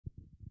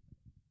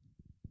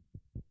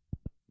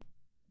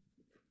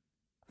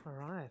All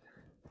right.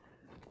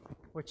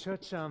 Well,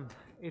 church,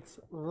 it's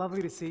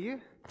lovely to see you.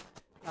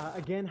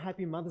 Again,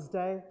 happy Mother's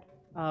Day.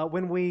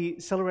 When we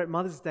celebrate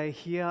Mother's Day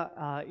here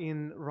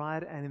in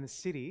Ryde and in the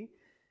city,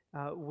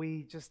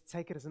 we just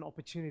take it as an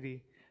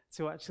opportunity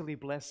to actually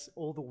bless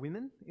all the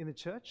women in the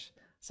church.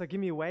 So give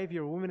me a wave,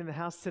 you're a woman in the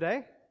house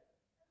today.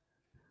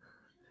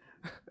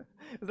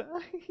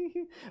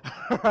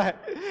 All right.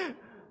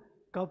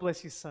 God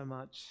bless you so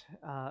much.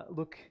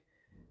 Look,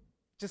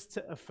 just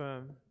to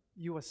affirm,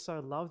 you are so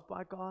loved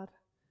by God.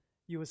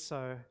 You are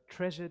so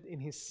treasured in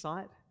His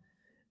sight.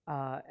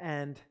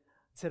 And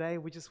today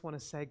we just want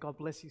to say, God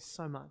bless you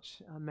so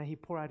much. May He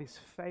pour out His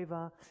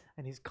favor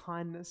and His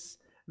kindness.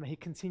 May He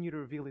continue to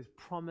reveal His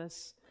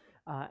promise.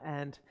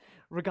 And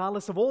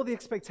regardless of all the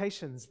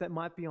expectations that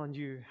might be on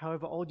you,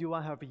 however old you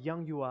are, however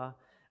young you are,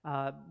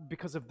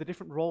 because of the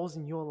different roles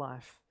in your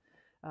life,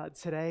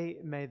 today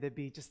may there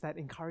be just that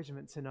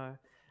encouragement to know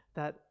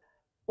that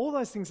all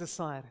those things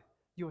aside,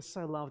 you are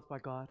so loved by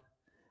God.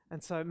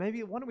 And so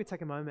maybe why don't we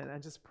take a moment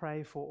and just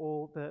pray for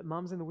all the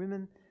mums and the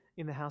women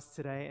in the house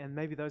today, and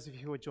maybe those of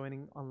you who are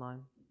joining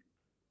online.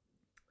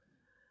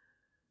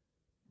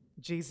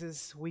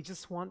 Jesus, we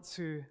just want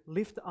to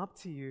lift up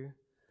to you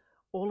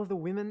all of the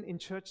women in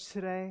church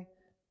today,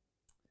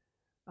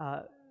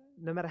 no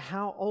matter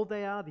how old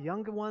they are, the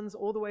younger ones,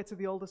 all the way to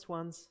the oldest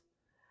ones.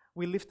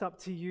 We lift up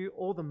to you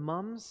all the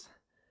mums,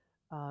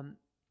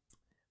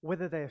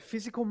 whether they're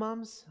physical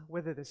mums,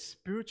 whether they're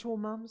spiritual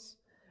mums,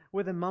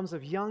 whether mums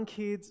of young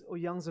kids or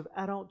youngs of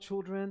adult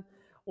children,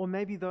 or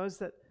maybe those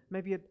that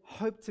maybe had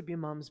hoped to be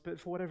mums, but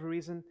for whatever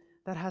reason,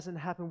 that hasn't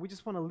happened. We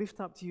just want to lift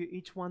up to you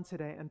each one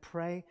today and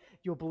pray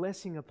your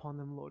blessing upon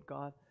them, Lord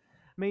God.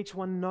 May each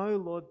one know,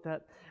 Lord,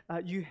 that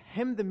you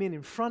hem them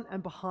in front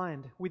and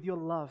behind with your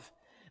love.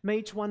 May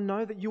each one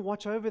know that you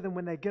watch over them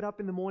when they get up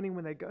in the morning,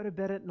 when they go to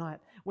bed at night,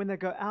 when they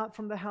go out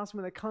from the house,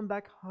 when they come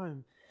back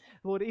home.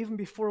 Lord, even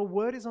before a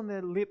word is on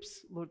their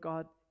lips, Lord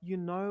God, you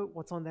know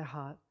what's on their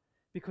heart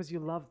because you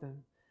love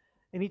them.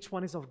 And each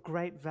one is of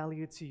great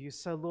value to you.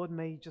 So, Lord,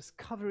 may you just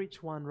cover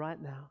each one right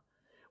now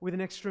with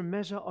an extra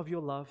measure of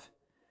your love.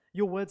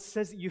 Your word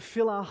says that you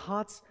fill our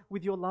hearts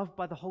with your love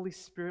by the Holy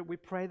Spirit. We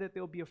pray that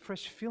there will be a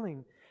fresh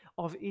filling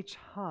of each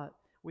heart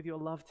with your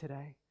love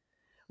today.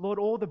 Lord,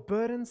 all the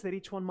burdens that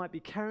each one might be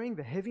carrying,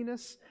 the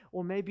heaviness,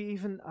 or maybe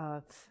even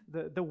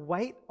the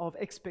weight of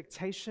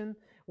expectation,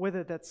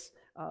 whether that's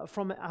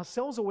from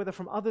ourselves or whether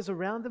from others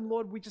around them,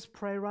 Lord, we just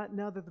pray right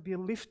now that there be a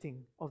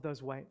lifting of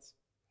those weights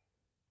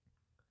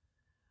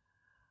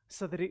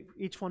so that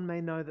each one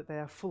may know that they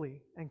are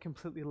fully and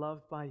completely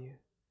loved by you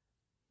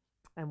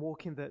and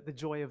walk in the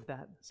joy of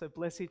that. So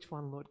bless each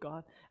one, Lord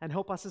God, and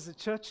help us as a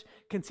church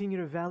continue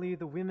to value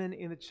the women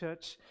in the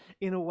church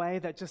in a way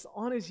that just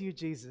honors you,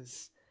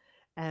 Jesus,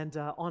 and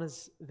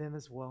honors them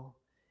as well.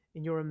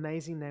 In your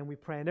amazing name we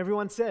pray. And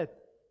everyone said,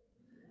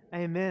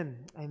 amen,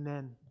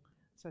 amen.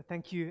 So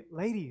thank you,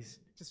 ladies,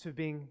 just for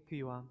being who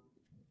you are.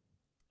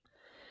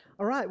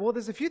 All right, well,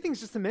 there's a few things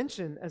just to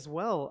mention as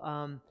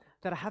well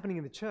that are happening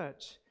in the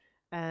church.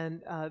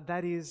 And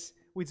that is,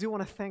 we do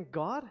want to thank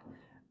God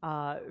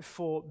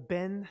for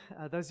Ben.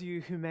 Those of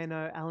you who may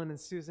know Alan and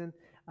Susan,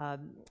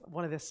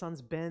 one of their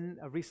sons, Ben,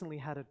 recently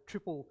had a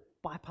triple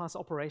bypass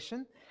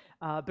operation.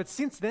 But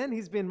since then,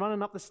 he's been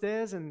running up the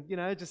stairs and,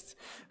 just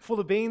full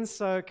of beans.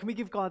 So can we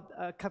give God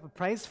a cup of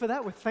praise for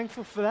that? We're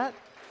thankful for that.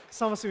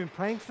 Some of us have been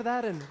praying for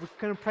that, and we're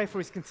going to pray for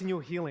his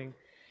continual healing.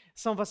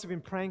 Some of us have been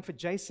praying for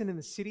Jason in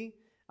the city.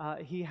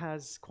 He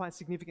has quite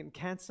significant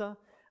cancer.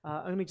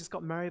 Only just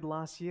got married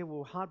last year. We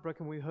were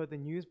heartbroken when we heard the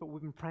news, but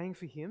we've been praying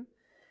for him.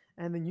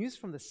 And the news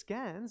from the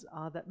scans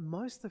are that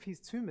most of his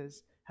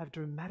tumors have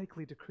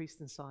dramatically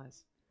decreased in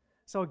size.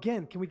 So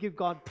again, can we give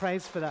God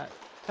praise for that?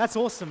 That's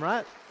awesome,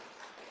 right?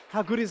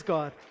 How good is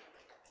God?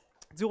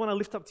 I do want to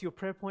lift up to your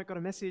prayer point. Got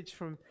a message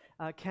from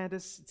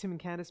Candace, Tim and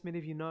Candace. Many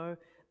of you know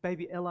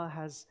baby Ella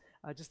has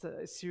just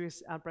a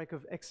serious outbreak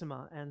of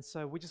eczema. And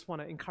so we just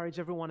want to encourage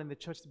everyone in the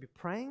church to be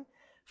praying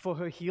for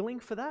her healing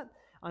for that.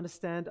 I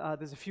understand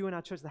there's a few in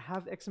our church that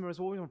have eczema as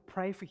well. We want to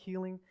pray for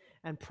healing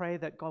and pray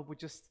that God would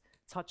just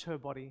touch her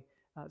body.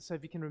 So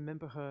if you can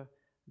remember her,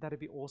 that'd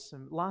be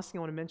awesome. Last thing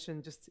I want to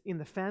mention, just in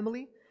the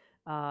family.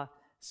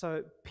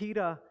 So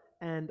Peter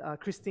and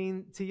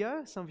Christine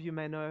Tio, some of you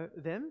may know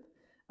them.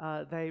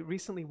 They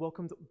recently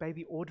welcomed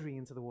baby Audrey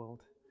into the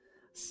world.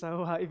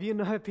 So if you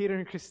know Peter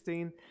and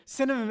Christine,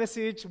 send them a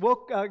message.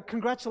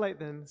 Congratulate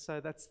them.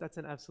 So that's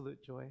an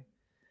absolute joy.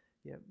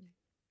 Yeah.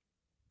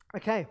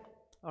 Okay.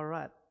 All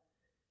right.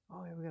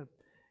 Oh, here we go.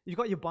 You've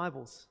got your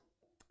Bibles.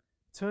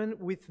 Turn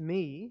with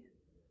me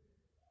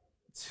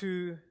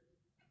to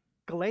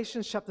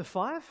Galatians chapter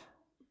 5. I'm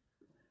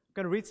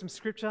going to read some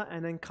scripture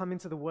and then come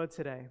into the word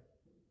today.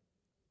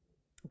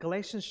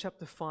 Galatians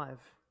chapter 5.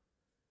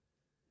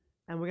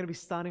 And we're going to be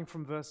starting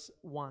from verse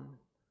 1.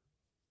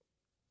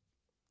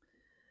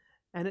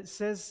 And it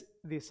says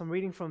this. I'm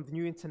reading from the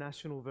New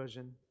International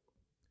Version.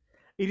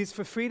 It is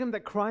for freedom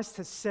that Christ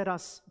has set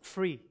us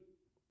free.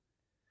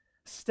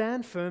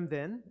 Stand firm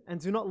then,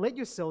 and do not let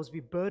yourselves be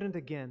burdened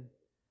again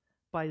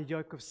by a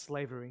yoke of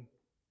slavery.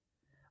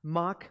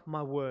 Mark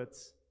my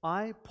words.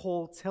 I,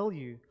 Paul, tell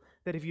you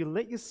that if you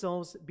let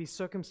yourselves be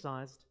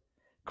circumcised,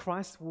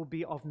 Christ will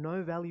be of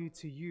no value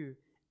to you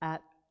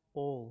at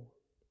all.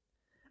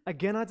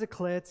 Again, I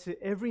declare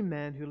to every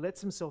man who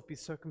lets himself be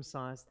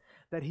circumcised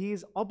that he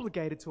is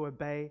obligated to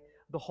obey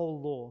the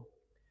whole law.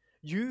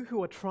 You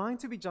who are trying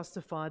to be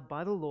justified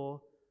by the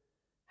law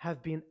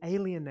have been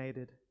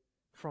alienated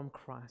from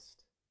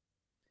Christ.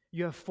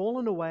 You have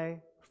fallen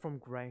away from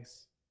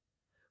grace.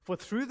 For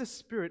through the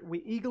Spirit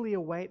we eagerly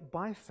await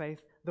by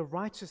faith the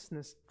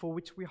righteousness for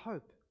which we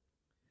hope.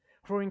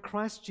 For in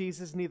Christ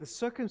Jesus neither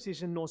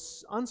circumcision nor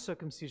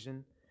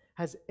uncircumcision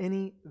has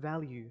any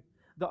value.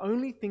 The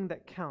only thing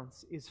that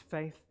counts is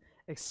faith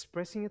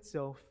expressing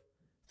itself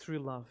through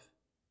love.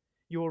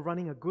 You are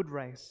running a good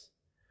race.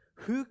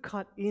 Who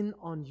cut in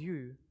on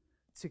you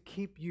to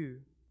keep you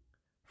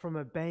from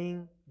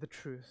obeying the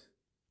truth?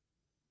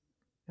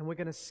 And we're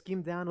going to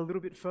skim down a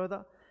little bit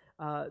further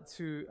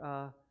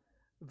to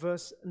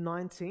verse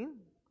 19.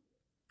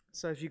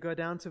 So if you go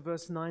down to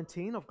verse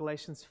 19 of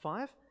Galatians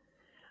 5,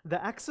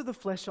 the acts of the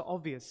flesh are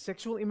obvious: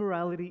 sexual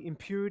immorality,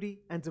 impurity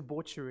and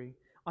debauchery,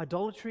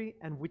 idolatry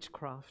and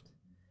witchcraft,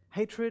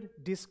 hatred,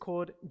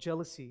 discord,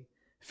 jealousy,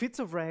 fits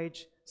of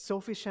rage,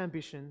 selfish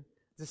ambition,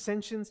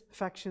 dissensions,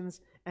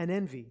 factions, and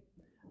envy,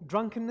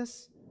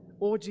 drunkenness,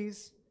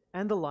 orgies,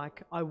 and the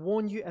like. I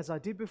warn you, as I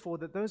did before,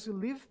 that those who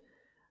live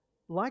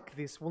like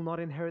this will not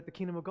inherit the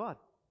kingdom of God.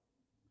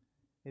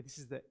 Yeah, this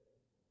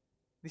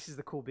is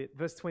the cool bit.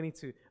 Verse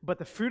 22. But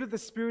the fruit of the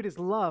Spirit is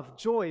love,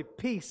 joy,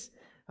 peace,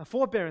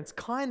 forbearance,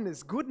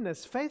 kindness,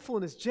 goodness,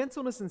 faithfulness,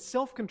 gentleness, and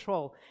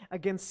self-control.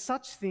 Against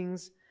such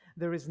things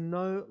there is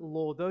no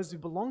law. Those who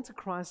belong to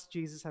Christ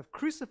Jesus have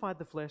crucified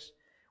the flesh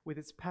with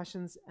its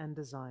passions and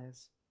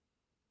desires.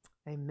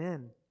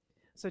 Amen.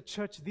 So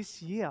church,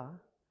 this year,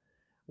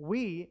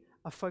 we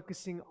are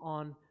focusing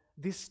on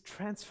this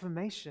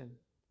transformation,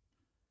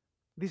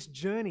 this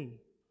journey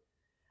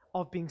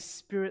of being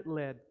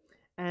Spirit-led.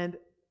 And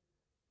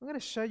I'm going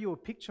to show you a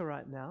picture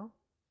right now.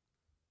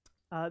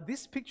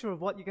 This picture of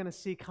what you're going to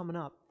see coming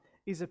up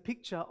is a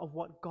picture of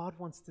what God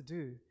wants to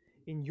do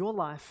in your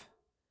life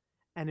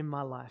and in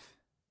my life.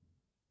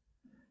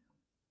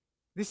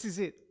 This is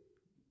it.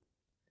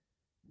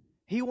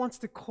 He wants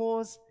to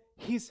cause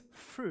His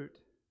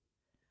fruit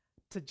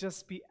to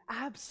just be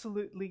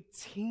absolutely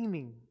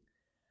teeming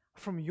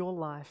from your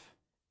life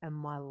and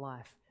my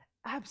life,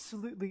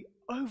 absolutely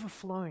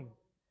overflowing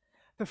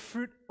the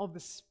fruit of the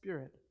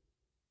Spirit,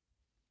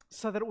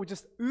 so that it will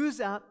just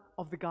ooze out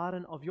of the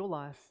garden of your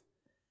life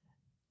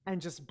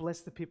and just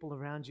bless the people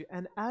around you.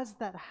 And as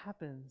that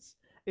happens,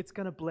 it's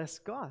going to bless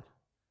God.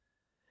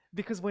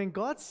 Because when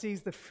God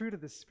sees the fruit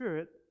of the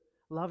Spirit,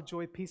 love,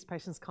 joy, peace,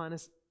 patience,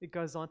 kindness, it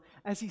goes on.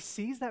 As He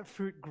sees that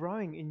fruit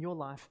growing in your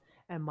life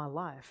and my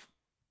life,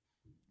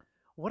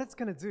 what it's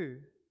going to do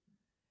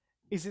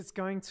is it's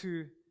going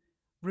to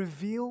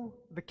reveal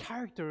the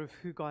character of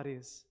who God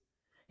is.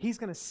 He's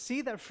going to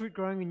see that fruit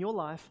growing in your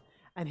life,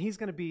 and He's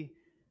going to be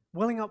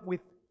welling up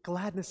with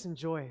gladness and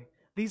joy.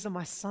 These are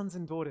my sons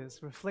and daughters,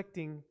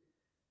 reflecting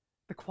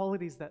the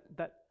qualities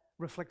that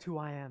reflect who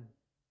I am.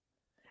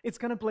 It's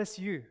going to bless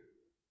you.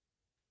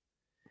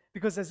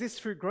 Because as this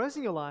fruit grows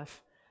in your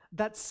life,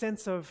 that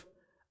sense of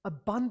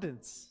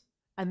abundance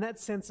and that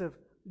sense of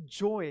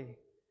joy,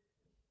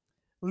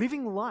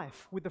 living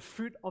life with the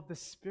fruit of the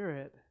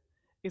Spirit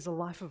is a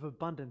life of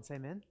abundance.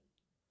 Amen?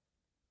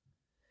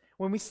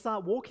 When we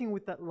start walking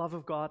with that love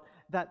of God,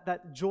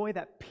 that joy,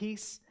 that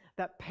peace,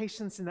 that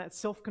patience, and that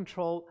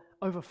self-control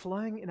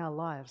overflowing in our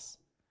lives,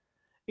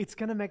 it's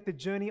going to make the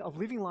journey of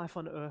living life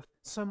on earth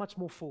so much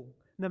more full,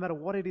 no matter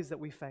what it is that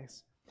we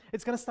face.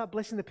 It's going to start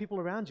blessing the people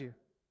around you.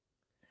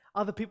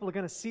 Other people are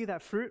going to see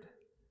that fruit,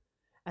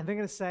 and they're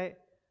going to say,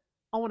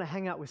 I want to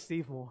hang out with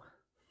Steve more.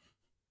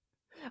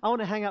 I want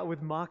to hang out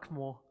with Mark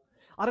more.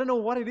 I don't know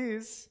what it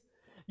is,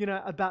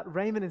 about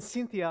Raymond and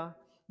Cynthia,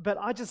 but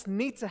I just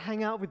need to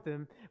hang out with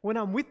them. When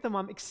I'm with them,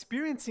 I'm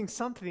experiencing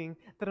something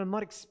that I'm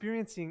not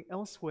experiencing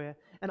elsewhere,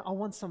 and I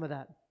want some of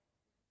that.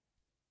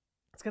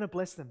 It's going to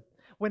bless them.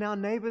 When our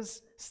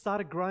neighbors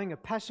started growing a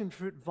passion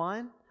fruit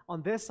vine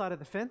on their side of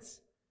the fence,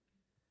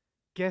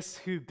 guess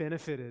who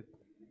benefited?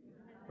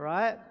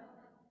 Right?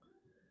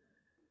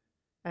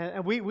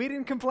 And we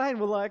didn't complain.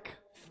 We're like,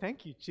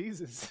 thank you,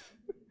 Jesus.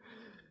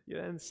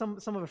 And some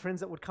of our friends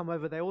that would come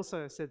over, they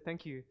also said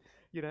thank you,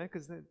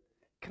 because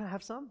can I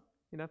have some?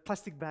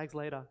 Plastic bags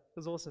later. It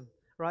was awesome,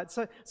 right?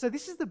 So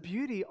this is the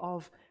beauty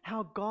of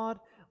how God,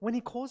 when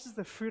He causes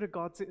the fruit of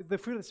God, the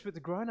fruit of the Spirit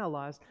to grow in our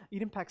lives,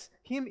 it impacts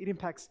Him, it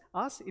impacts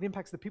us, it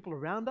impacts the people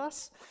around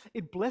us,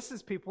 it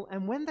blesses people.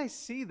 And when they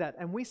see that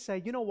and we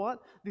say, you know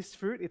what, this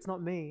fruit, it's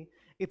not me,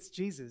 it's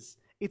Jesus.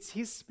 It's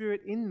His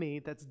Spirit in me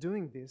that's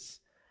doing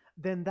this,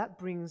 then that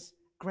brings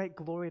great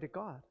glory to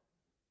God.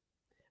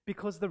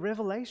 Because the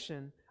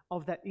revelation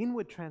of that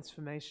inward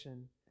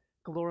transformation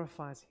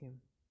glorifies Him.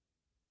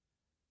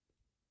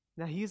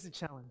 Now here's the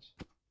challenge.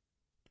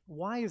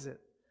 Why is it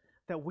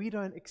that we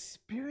don't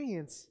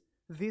experience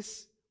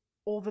this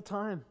all the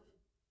time?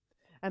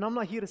 And I'm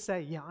not here to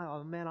say, yeah,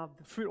 oh man, I have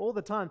the fruit all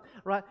the time,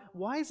 right?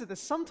 Why is it that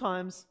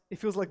sometimes it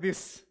feels like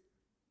this?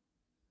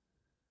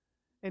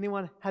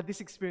 Anyone had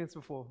this experience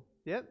before?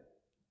 Yep.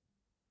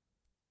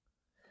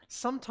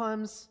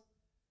 Sometimes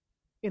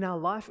in our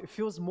life, it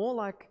feels more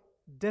like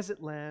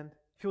desert land,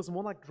 feels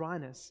more like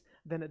dryness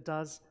than it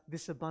does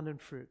this abundant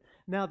fruit.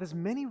 Now, there's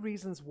many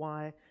reasons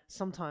why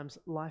sometimes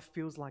life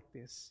feels like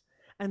this.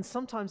 And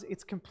sometimes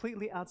it's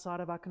completely outside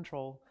of our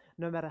control,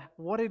 no matter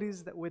what it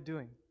is that we're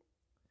doing.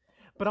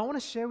 But I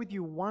want to share with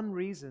you one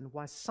reason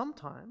why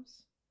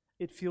sometimes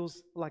it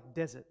feels like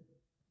desert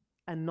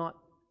and not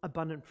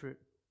abundant fruit.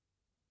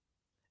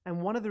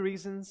 And one of the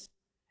reasons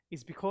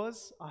is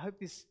because, I hope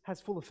this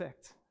has full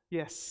effect,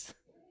 yes,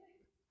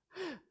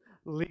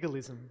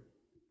 legalism.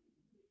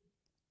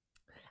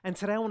 And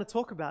today I want to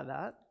talk about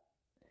that,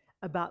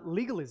 about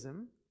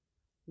legalism,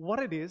 what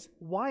it is,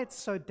 why it's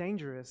so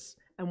dangerous,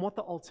 and what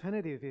the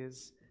alternative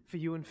is for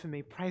you and for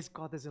me. Praise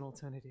God there's an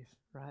alternative,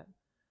 right?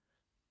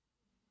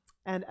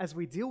 And as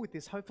we deal with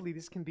this, hopefully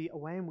this can be a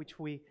way in which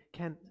we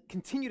can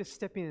continue to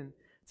step in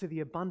to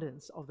the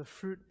abundance of the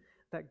fruit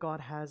that God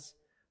has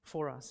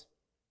for us.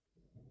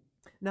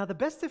 Now, the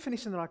best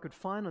definition that I could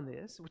find on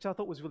this, which I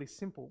thought was really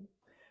simple,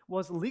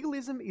 was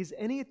legalism is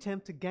any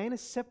attempt to gain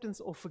acceptance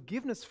or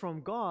forgiveness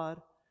from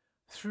God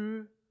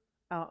through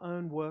our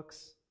own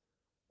works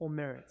or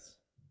merits.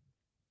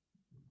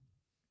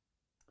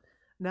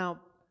 Now,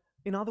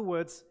 in other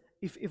words,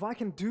 if I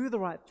can do the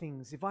right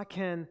things, if I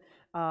can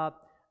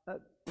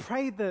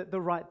pray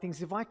the right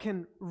things, if I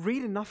can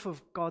read enough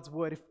of God's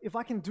word, if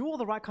I can do all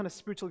the right kind of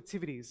spiritual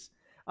activities,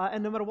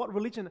 and no matter what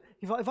religion,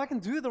 if I can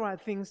do the right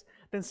things,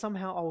 then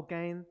somehow I will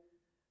gain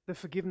the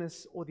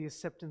forgiveness or the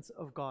acceptance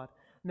of God.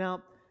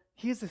 Now,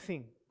 here's the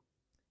thing.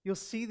 You'll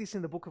see this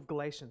in the book of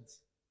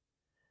Galatians.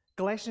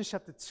 Galatians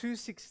chapter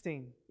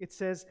 2:16, it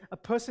says, a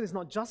person is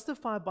not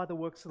justified by the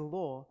works of the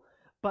law,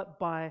 but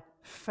by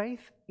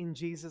faith in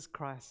Jesus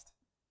Christ.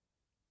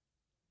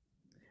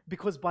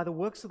 Because by the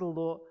works of the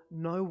law,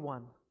 no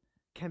one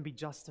can be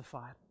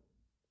justified.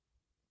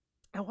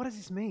 Now, what does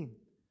this mean?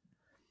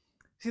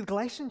 See, the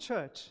Galatian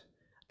church,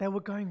 they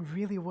were going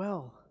really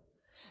well.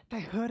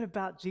 They heard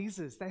about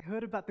Jesus. They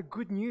heard about the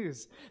good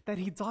news that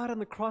He died on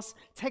the cross,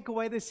 take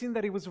away their sin,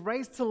 that He was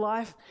raised to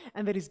life,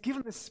 and that He's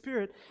given the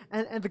Spirit.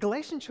 And the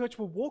Galatian church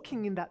were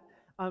walking in that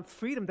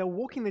freedom. They were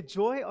walking the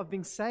joy of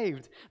being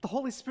saved. The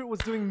Holy Spirit was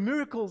doing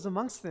miracles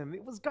amongst them.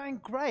 It was going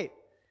great.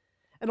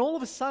 And all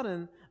of a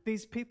sudden,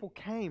 these people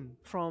came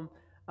from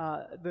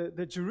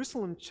the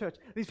Jerusalem church.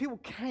 These people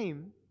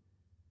came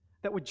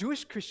that were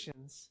Jewish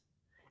Christians,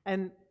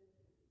 and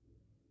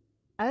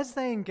as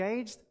they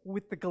engaged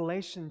with the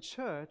Galatian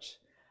church,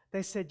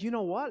 they said, you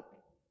know what?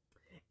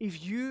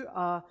 If you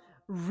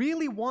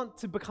really want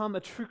to become a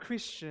true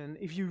Christian,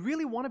 if you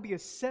really want to be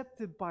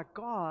accepted by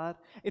God,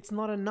 it's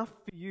not enough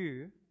for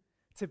you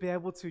to be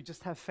able to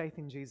just have faith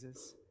in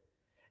Jesus.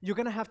 You're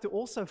going to have to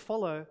also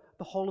follow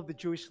the whole of the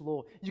Jewish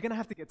law. You're going to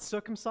have to get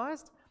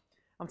circumcised.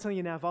 I'm telling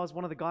you now, if I was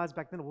one of the guys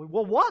back then,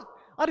 well, what?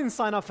 I didn't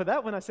sign up for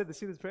that when I said the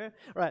sinner's prayer.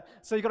 Right,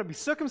 so you've got to be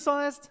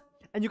circumcised,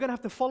 and you're going to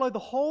have to follow the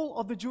whole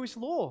of the Jewish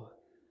law.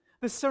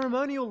 The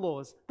ceremonial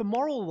laws, the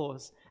moral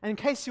laws. And in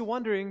case you're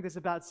wondering, there's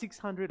about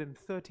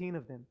 613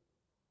 of them.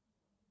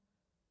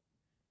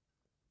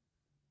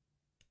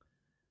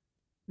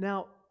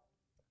 Now,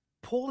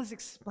 Paul is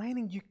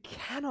explaining you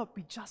cannot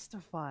be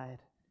justified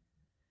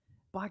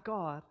by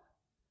God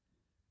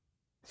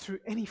through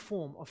any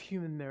form of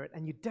human merit,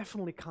 and you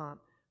definitely can't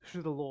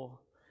through the law.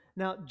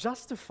 Now,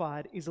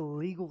 justified is a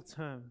legal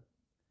term.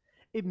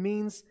 It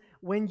means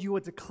when you are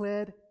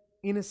declared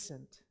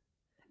innocent.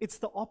 It's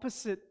the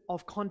opposite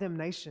of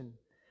condemnation.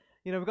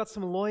 You know, we've got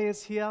some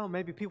lawyers here, or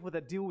maybe people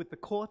that deal with the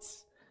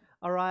courts,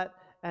 all right?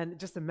 And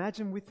just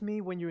imagine with me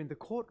when you're in the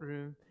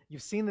courtroom,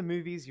 you've seen the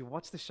movies, you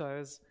watch the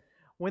shows,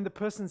 when the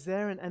person's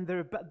there and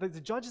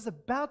the judge is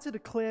about to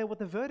declare what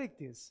the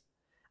verdict is.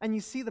 And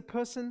you see the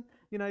person,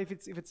 you know, if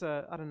it's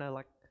a, I don't know,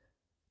 like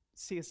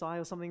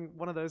CSI or something,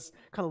 one of those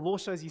kind of law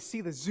shows, you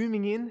see the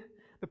zooming in,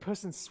 the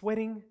person's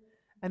sweating,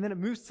 and then it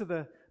moves to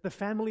the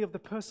family of the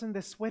person.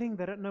 They're sweating.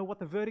 They don't know what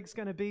the verdict's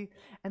going to be.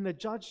 And the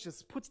judge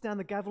just puts down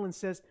the gavel and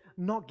says,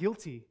 not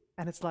guilty.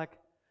 And it's like,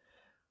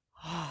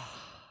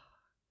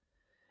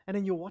 And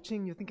then you're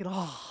watching, you're thinking,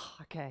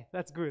 okay,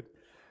 that's good.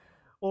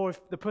 Or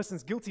if the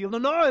person's guilty, you'll know,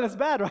 no, that's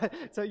bad, right?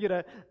 So, you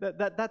know,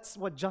 that's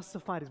what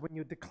justified is, when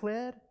you're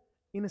declared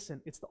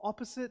innocent. It's the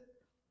opposite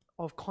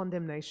of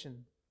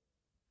condemnation.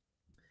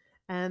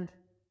 And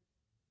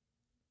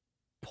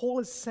Paul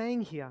is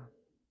saying here,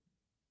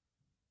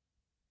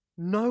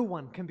 no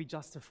one can be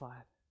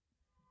justified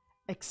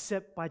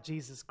except by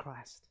Jesus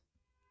Christ.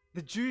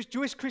 The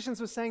Jewish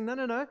Christians were saying,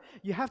 no,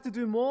 you have to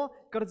do more,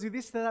 got to do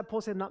this, that.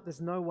 Paul said, no,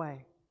 there's no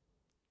way.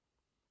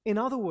 In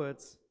other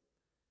words,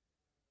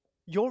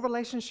 your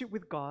relationship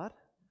with God,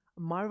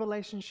 my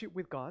relationship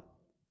with God,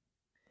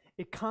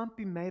 it can't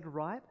be made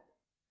right.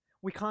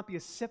 We can't be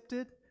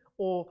accepted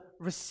or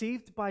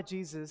received by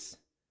Jesus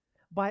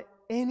by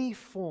any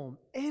form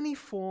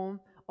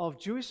of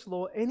Jewish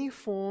law, any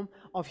form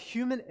of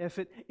human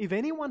effort, if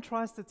anyone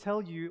tries to tell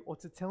you or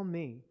to tell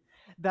me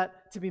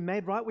that to be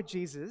made right with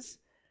Jesus,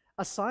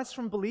 aside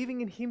from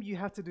believing in him, you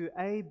have to do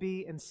A,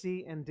 B, and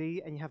C, and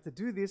D, and you have to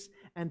do this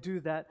and do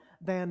that,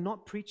 they are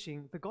not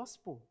preaching the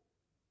gospel.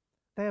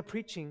 They are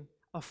preaching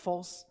a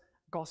false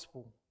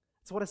gospel.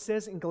 It's what it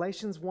says in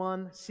Galatians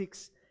 1,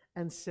 6,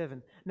 and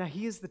 7. Now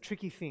here's the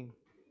tricky thing.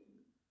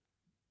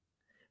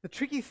 The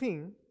tricky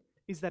thing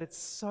is that it's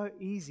so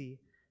easy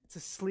to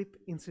slip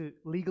into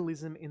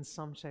legalism in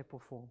some shape or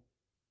form.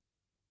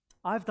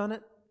 I've done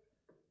it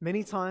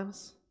many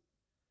times.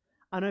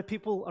 I know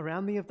people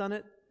around me have done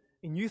it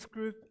in youth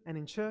group and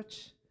in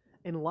church.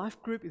 In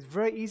life group, it's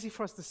very easy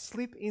for us to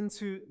slip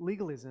into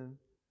legalism.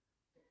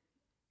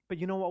 But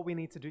you know what we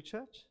need to do,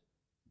 church?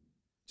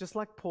 Just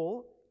like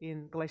Paul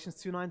in Galatians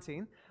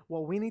 2:19,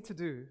 what we need to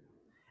do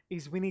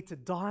is we need to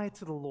die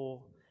to the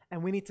law,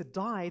 and we need to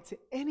die to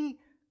any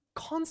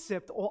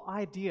concept or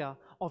idea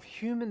of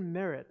human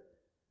merit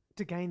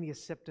to gain the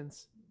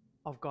acceptance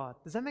of God.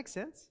 Does that make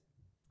sense?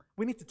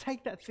 We need to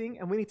take that thing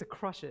and we need to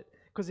crush it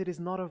because it is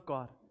not of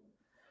God.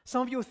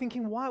 Some of you are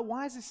thinking,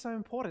 why is this so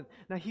important?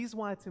 Now here's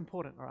why it's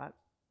important, all right?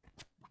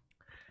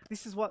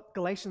 This is what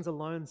Galatians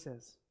alone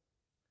says.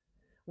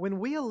 When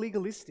we are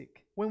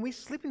legalistic, when we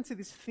slip into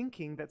this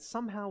thinking that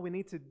somehow we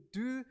need to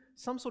do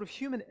some sort of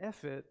human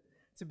effort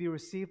to be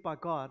received by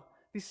God,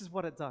 this is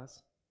what it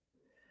does.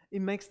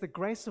 It makes the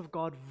grace of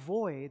God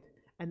void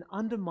and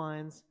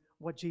undermines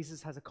what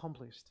Jesus has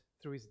accomplished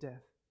through his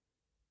death.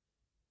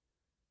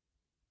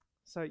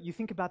 So you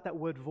think about that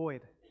word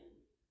void.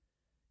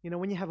 You know,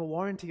 when you have a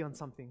warranty on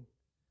something,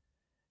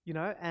 you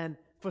know, and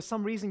for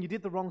some reason you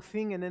did the wrong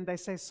thing and then they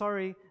say,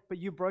 sorry, but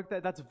you broke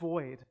that, that's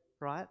void,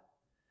 right?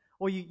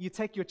 Or you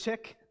take your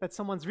check that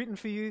someone's written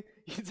for you,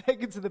 you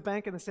take it to the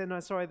bank and they say, no,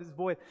 sorry, this is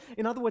void.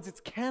 In other words,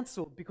 it's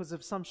cancelled because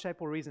of some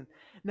shape or reason.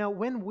 Now,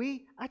 when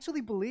we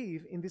actually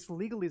believe in this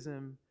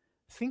legalism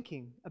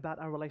thinking about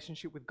our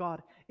relationship with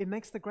God, it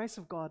makes the grace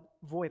of God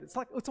void. It's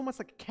almost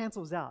like it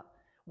cancels out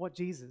what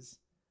Jesus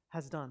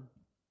has done.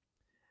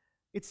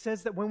 It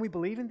says that when we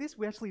believe in this,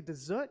 we actually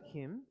desert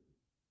him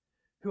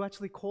who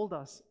actually called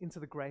us into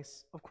the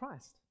grace of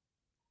Christ.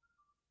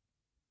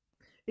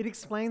 It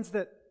explains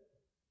that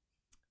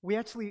we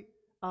actually,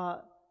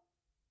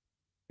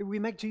 we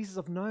make Jesus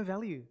of no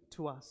value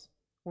to us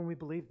when we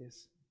believe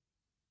this.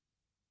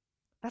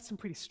 That's some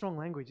pretty strong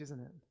language, isn't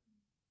it?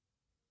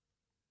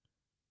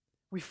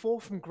 We fall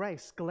from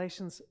grace,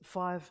 Galatians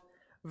 5,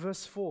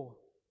 verse 4.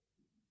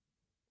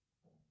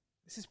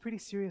 This is pretty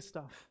serious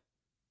stuff.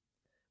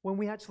 When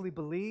we actually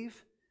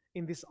believe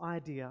in this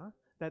idea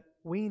that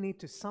we need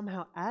to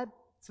somehow add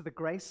to the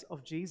grace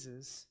of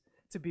Jesus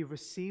to be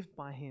received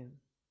by him,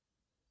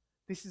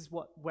 this is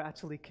what we're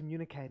actually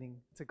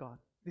communicating to God.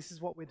 This is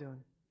what we're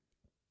doing.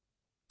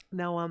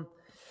 Now,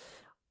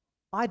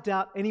 I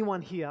doubt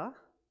anyone here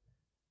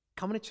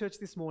coming to church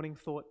this morning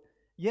thought,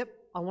 yep,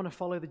 I want to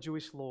follow the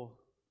Jewish law.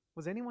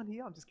 Was anyone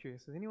here? I'm just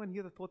curious. Was anyone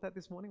here that thought that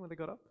this morning when they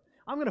got up?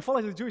 I'm going to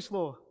follow the Jewish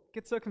law.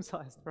 Get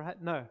circumcised,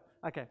 right? No.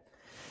 Okay.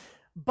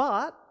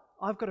 But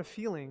I've got a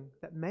feeling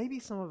that maybe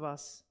some of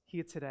us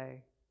here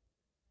today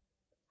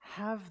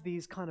have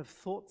these kind of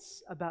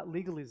thoughts about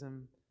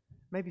legalism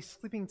maybe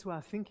slipping to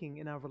our thinking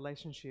in our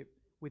relationship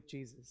with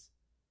Jesus.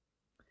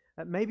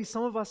 Maybe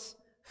some of us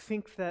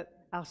think that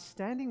our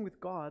standing with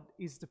God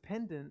is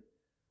dependent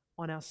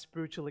on our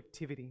spiritual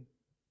activity.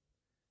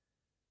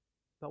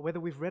 But whether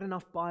we've read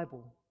enough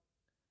Bible,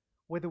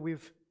 whether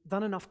we've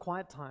done enough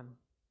quiet time,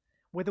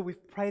 whether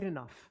we've prayed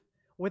enough,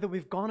 whether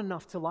we've gone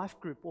enough to life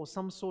group or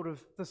some sort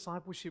of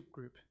discipleship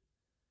group,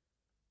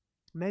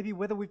 maybe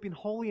whether we've been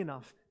holy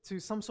enough to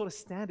some sort of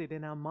standard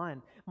in our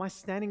mind. My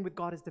standing with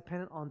God is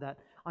dependent on that.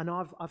 I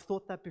know I've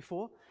thought that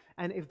before,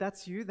 and if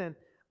that's you, then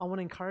I want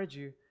to encourage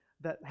you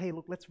that, hey,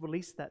 look, let's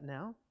release that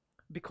now,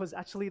 because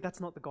actually that's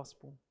not the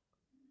gospel.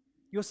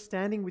 Your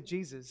standing with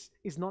Jesus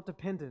is not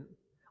dependent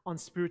on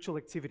spiritual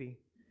activity.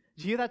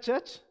 Did you hear that,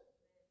 church?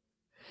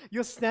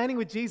 Your standing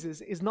with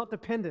Jesus is not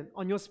dependent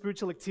on your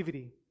spiritual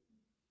activity.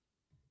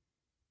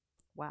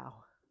 Wow.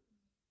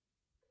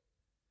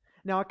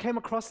 Now, I came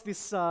across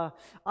this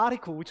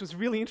article, which was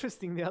really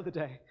interesting the other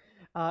day.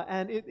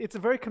 And it's a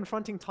very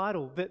confronting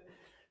title, but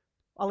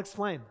I'll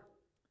explain.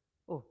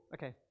 Oh,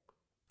 okay.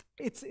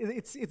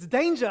 It's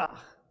danger!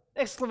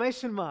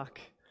 Exclamation mark.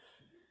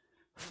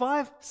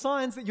 5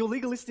 signs that you're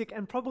legalistic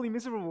and probably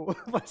miserable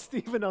by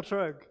Stephen L.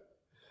 Trogue.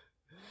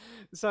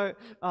 So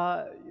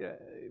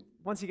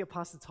once you get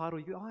past the title,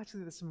 you go, oh,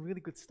 actually, there's some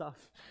really good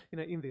stuff,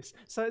 in this.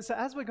 So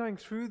as we're going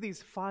through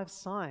these 5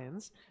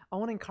 signs, I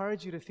want to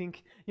encourage you to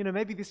think,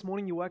 maybe this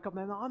morning you woke up,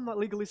 no, I'm not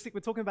legalistic.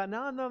 We're talking about,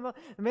 no. And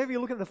maybe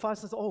you look at the 5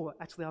 signs, oh,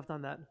 actually, I've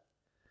done that.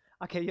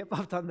 Okay, yep,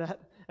 I've done that.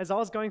 As I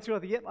was going through, I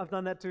thought, yep, I've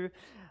done that too.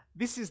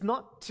 This is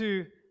not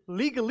to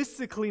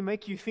legalistically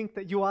make you think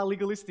that you are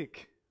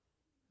legalistic.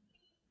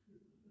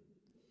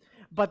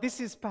 But this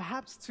is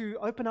perhaps to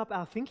open up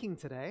our thinking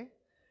today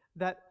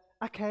that,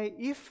 okay,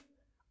 if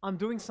I'm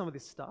doing some of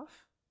this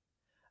stuff,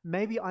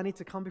 maybe I need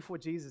to come before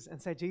Jesus and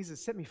say,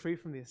 Jesus, set me free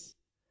from this.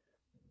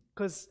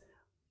 Because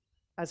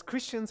As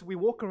Christians, we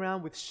walk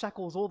around with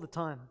shackles all the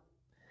time.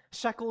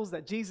 Shackles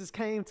that Jesus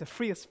came to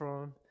free us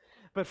from,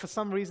 but for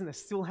some reason they're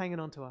still hanging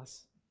on to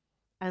us.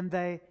 And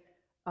they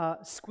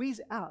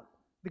squeeze out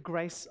the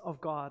grace of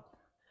God.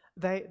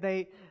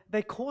 They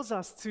cause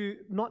us to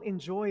not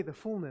enjoy the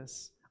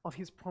fullness of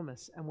His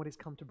promise and what He's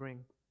come to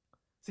bring.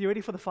 So you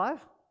ready for the 5?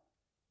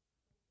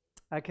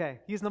 Okay,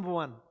 here's number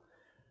 1.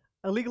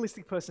 A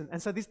legalistic person.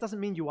 And so this doesn't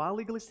mean you are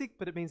legalistic,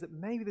 but it means that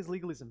maybe there's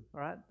legalism,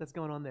 all right, that's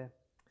going on there.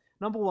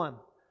 Number 1,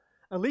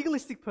 a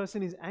legalistic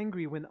person is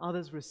angry when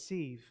others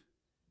receive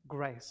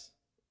grace.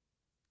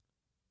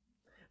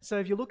 So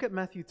if you look at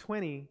Matthew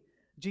 20,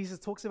 Jesus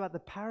talks about the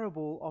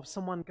parable of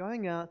someone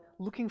going out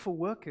looking for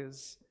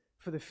workers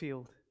for the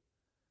field.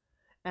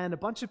 And a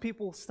bunch of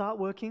people start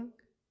working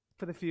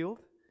for the field,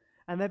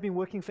 and they've been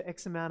working for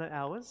X amount of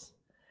hours.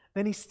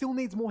 Then he still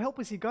needs more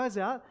helpers. He goes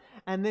out,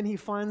 and then he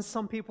finds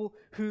some people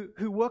who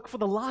work for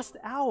the last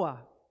hour.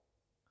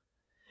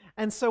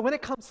 And so when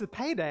it comes to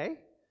payday,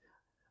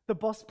 the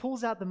boss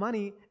pulls out the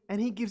money,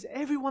 and he gives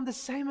everyone the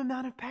same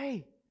amount of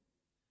pay.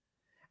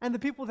 And the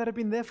people that have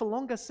been there for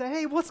longer say,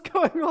 hey, what's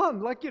going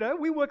on? Like,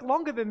 we work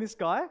longer than this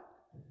guy.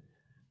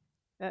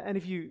 And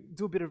if you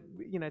do a bit of,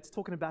 it's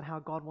talking about how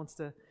God wants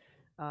to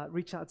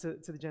reach out to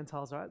the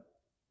Gentiles, right?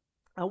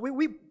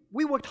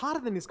 We worked harder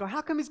than this guy.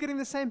 How come he's getting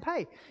the same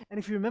pay? And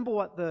if you remember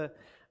what the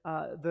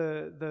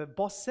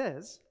boss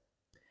says,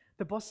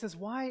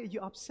 why are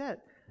you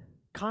upset?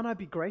 Can't I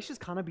be gracious?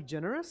 Can't I be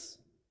generous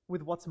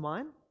with what's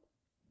mine?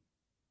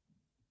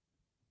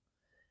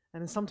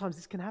 And then sometimes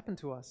this can happen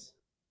to us.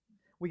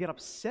 We get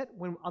upset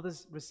when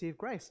others receive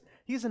grace.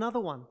 Here's another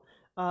one.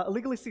 A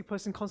legalistic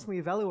person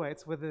constantly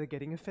evaluates whether they're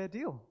getting a fair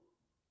deal.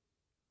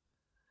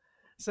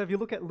 So if you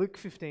look at Luke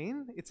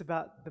 15, it's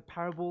about the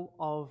parable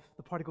of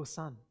the prodigal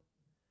son.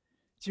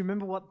 Do you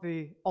remember what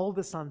the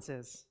older son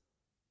says?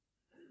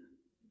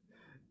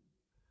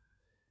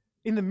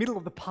 In the middle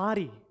of the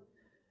party,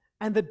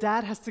 and the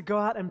dad has to go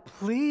out and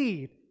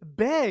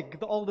beg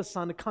the older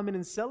son to come in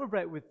and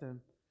celebrate with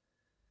them.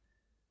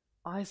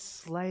 I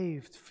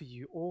slaved for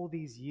you all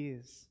these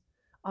years.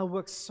 I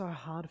worked so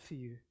hard for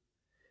you.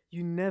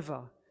 You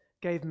never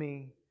gave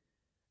me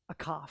a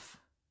calf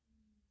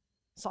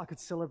so I could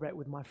celebrate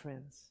with my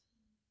friends.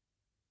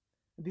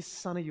 This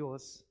son of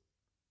yours,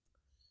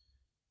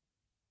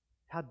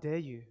 how dare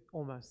you,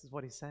 almost, is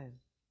what he's saying.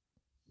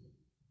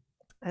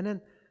 And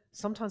then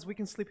sometimes we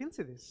can slip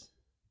into this.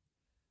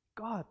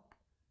 God,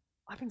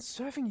 I've been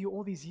serving you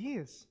all these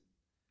years.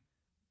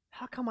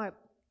 How come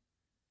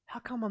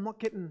I'm not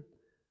getting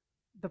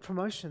the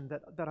promotion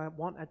that I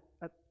want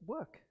at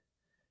work?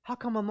 How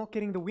come I'm not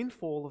getting the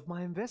windfall of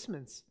my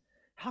investments?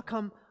 How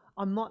come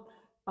I'm not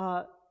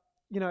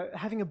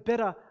having a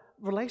better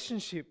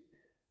relationship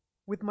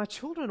with my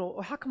children?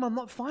 Or how come I'm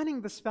not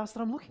finding the spouse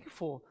that I'm looking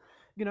for?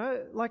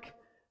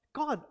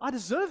 God, I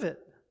deserve it.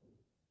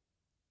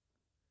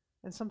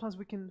 And sometimes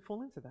we can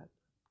fall into that.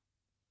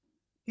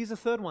 Here's a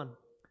third one.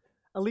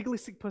 A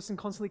legalistic person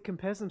constantly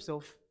compares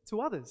himself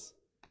to others.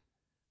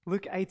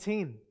 Luke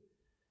 18.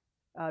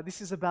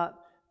 This is about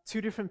 2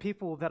 different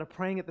people that are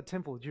praying at the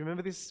temple. Do you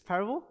remember this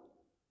parable?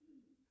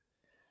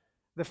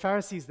 The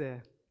Pharisees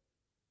there.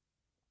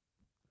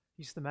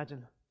 You just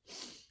imagine.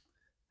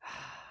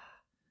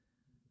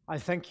 I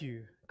thank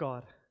you,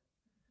 God,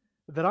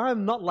 that I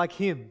am not like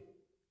him,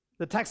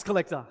 the tax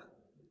collector.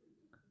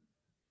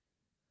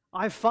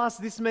 I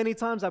fast this many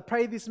times, I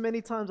pray this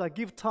many times, I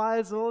give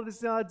tithes, all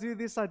this, I do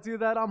this, I do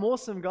that. I'm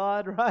awesome,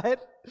 God, right?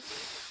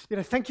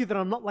 Thank you that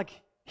I'm not like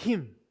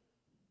him.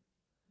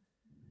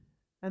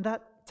 And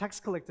that tax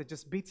collector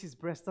just beats his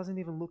breast, doesn't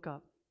even look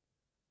up.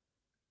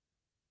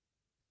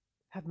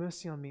 Have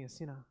mercy on me, a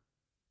sinner.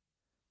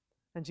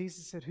 And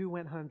Jesus said, who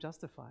went home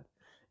justified?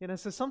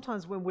 So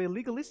sometimes when we're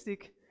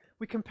legalistic,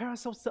 we compare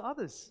ourselves to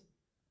others.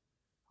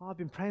 Oh, I've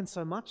been praying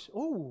so much.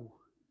 Oh,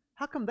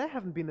 how come they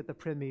haven't been at the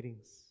prayer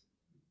meetings?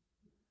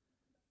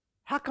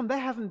 How come they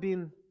haven't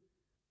been?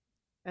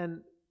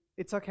 And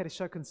it's okay to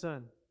show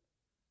concern,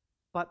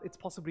 but it's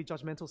possibly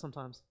judgmental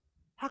sometimes.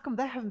 How come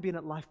they haven't been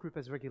at life group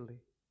as regularly?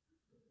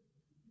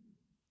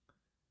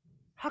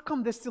 How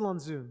come they're still on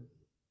Zoom?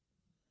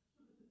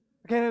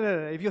 Okay,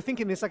 no. If you're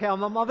thinking this, okay,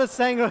 I'm not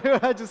saying,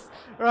 I just,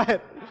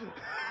 right.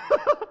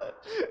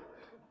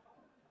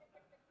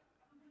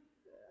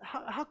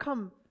 How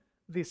come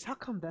this? How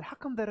come that? How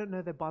come they don't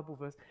know their Bible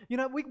verse?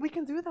 We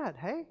can do that,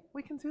 hey?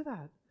 We can do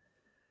that.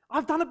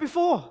 I've done it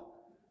before.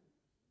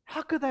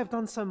 How could they have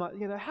done so much?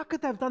 How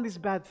could they have done this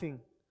bad thing?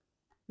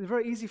 It's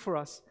very easy for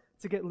us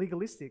to get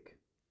legalistic,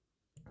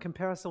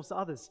 compare ourselves to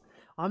others.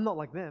 I'm not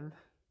like them.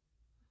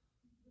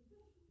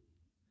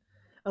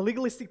 A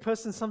legalistic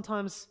person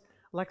sometimes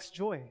lacks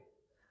joy.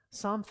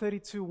 Psalm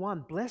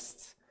 32:1,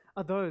 blessed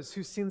are those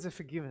whose sins are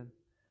forgiven.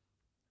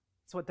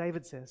 That's what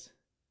David says.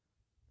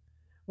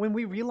 When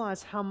we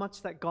realize how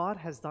much that God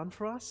has done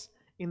for us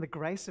in the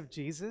grace of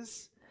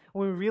Jesus,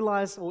 when we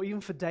realize, or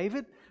even for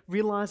David,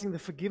 realizing the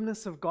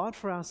forgiveness of God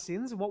for our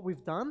sins and what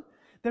we've done,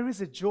 there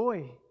is a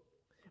joy.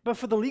 But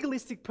for the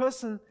legalistic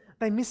person,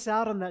 they miss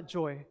out on that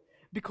joy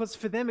because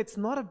for them it's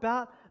not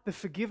about the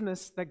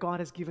forgiveness that God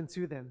has given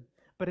to them,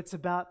 but it's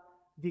about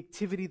the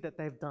activity that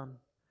they've done,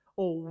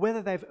 or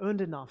whether they've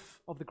earned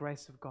enough of the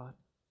grace of God.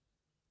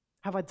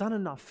 Have I done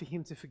enough for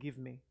Him to forgive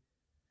me?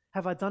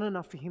 Have I done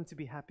enough for Him to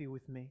be happy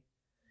with me?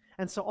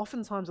 And so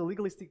oftentimes a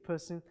legalistic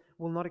person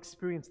will not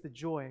experience the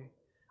joy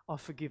of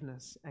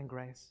forgiveness and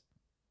grace.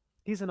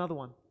 Here's another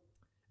one.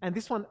 And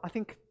this one, I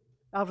think,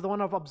 out of the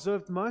one I've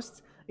observed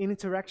most in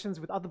interactions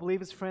with other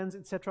believers, friends,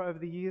 etc. over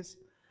the years,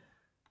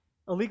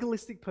 a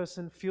legalistic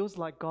person feels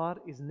like God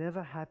is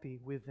never happy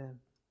with them.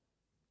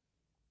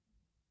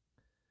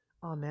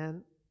 Oh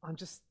man, I'm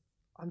just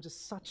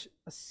such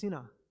a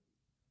sinner.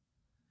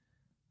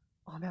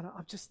 Oh man,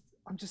 I'm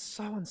just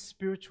so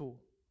unspiritual.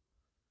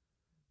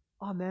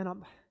 Oh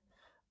man,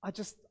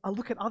 I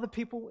look at other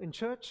people in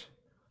church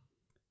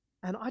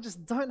and I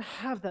just don't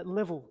have that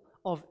level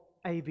of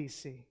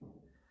ABC.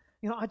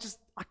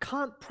 I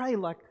can't pray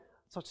like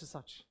such and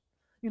such.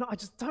 I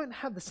just don't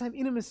have the same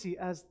intimacy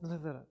as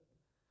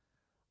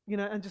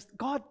and just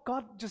God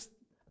just,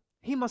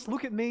 He must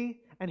look at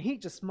me and He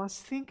just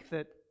must think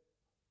that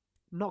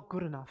I'm not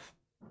good enough.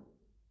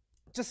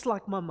 Just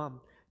like my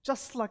mum,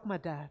 just like my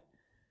dad.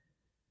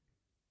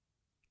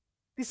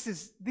 This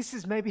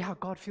is maybe how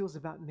God feels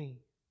about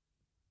me.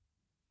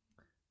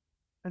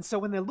 And so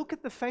when they look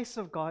at the face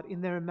of God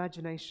in their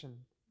imagination,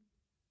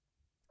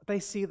 they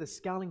see the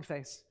scowling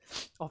face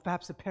of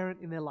perhaps a parent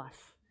in their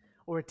life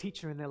or a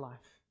teacher in their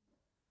life.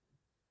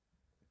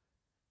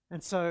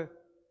 And so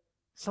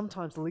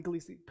sometimes the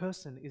legalistic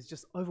person is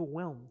just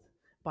overwhelmed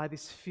by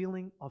this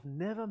feeling of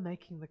never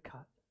making the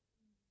cut.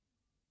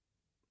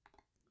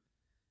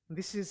 And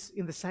this is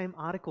in the same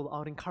article. I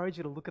would encourage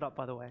you to look it up,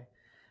 by the way.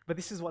 But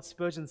this is what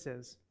Spurgeon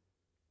says.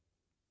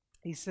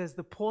 He says,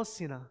 the poor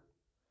sinner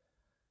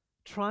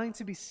trying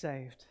to be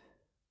saved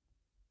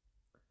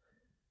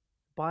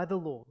by the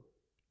law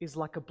is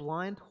like a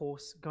blind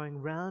horse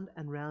going round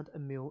and round a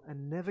mill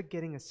and never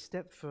getting a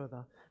step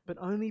further, but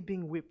only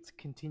being whipped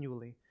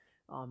continually.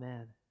 Oh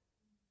man.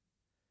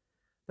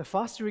 The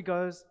faster he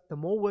goes, the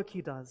more work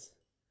he does,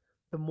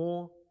 the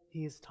more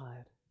he is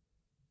tired.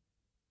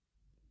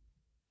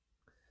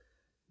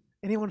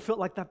 Anyone felt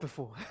like that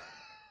before?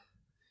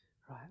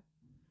 Right?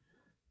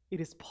 It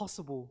is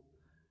possible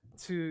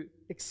to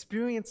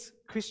experience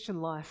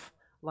Christian life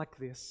like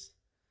this.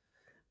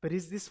 But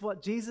is this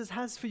what Jesus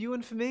has for you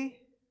and for me?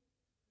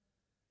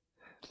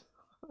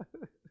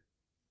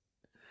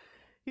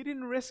 He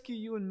didn't rescue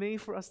you and me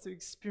for us to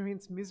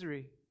experience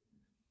misery.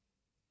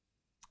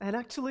 And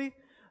actually,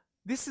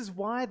 this is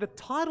why the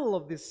title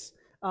of this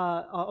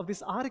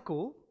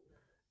article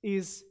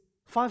is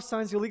 5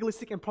 Signs You're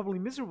Legalistic and Probably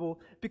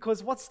Miserable,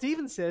 because what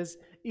Stephen says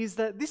is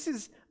that this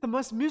is the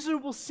most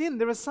miserable sin.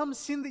 There is some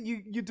sin that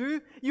you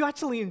do, you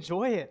actually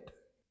enjoy it.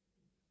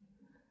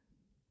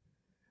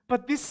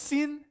 But this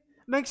sin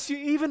makes you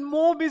even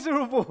more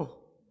miserable.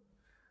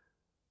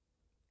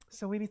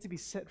 So we need to be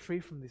set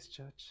free from this,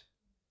 church,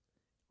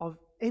 of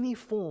any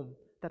form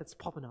that it's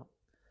popping up.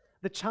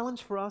 The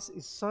challenge for us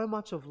is so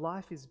much of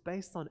life is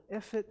based on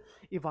effort.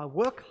 If I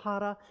work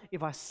harder,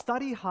 if I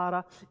study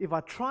harder, if I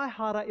try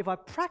harder, if I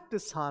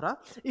practice harder,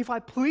 if I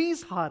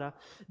please harder,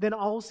 then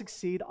I'll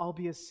succeed, I'll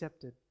be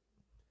accepted.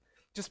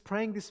 Just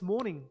praying this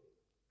morning,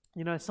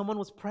 someone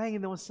was praying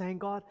and they were saying,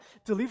 God,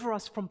 deliver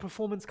us from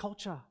performance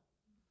culture.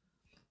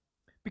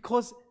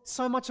 Because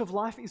so much of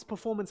life is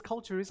performance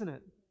culture, isn't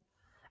it?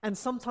 And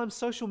sometimes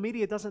social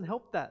media doesn't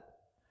help that.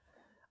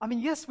 I mean,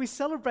 yes, we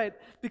celebrate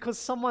because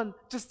someone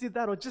just did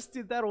that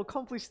or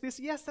accomplished this.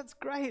 Yes, that's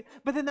great.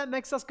 But then that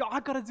makes us go, I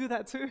got to do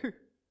that too.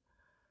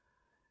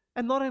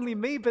 And not only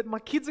me, but my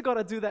kids have got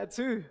to do that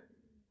too.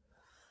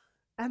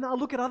 And I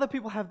look at other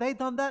people. Have they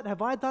done that?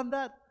 Have I done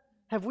that?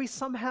 Have we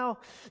somehow,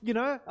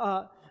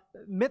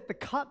 met the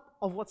cut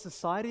of what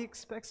society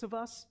expects of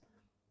us?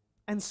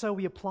 And so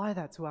we apply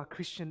that to our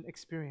Christian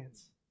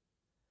experience.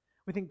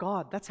 We think,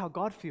 God, that's how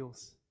God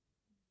feels.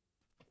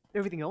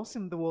 Everything else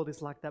in the world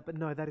is like that, but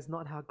no, that is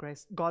not how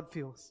God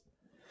feels.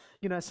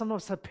 Some of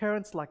us have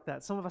parents like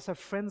that. Some of us have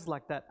friends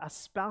like that. Our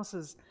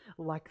spouses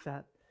like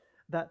that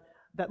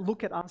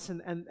look at us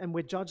and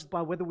we're judged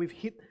by whether we've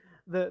hit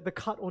the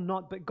cut or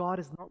not, but God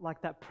is not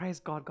like that.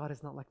 Praise God, God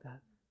is not like that.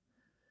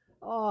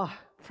 Oh,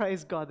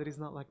 praise God that He's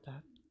not like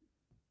that.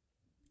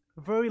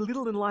 Very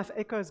little in life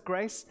echoes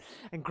grace,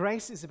 and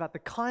grace is about the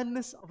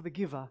kindness of the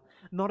giver,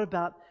 not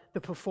about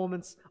the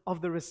performance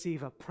of the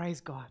receiver. Praise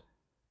God.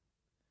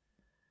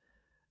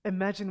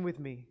 Imagine with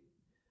me,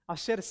 I've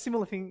shared a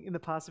similar thing in the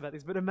past about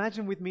this, but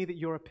imagine with me that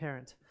you're a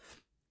parent.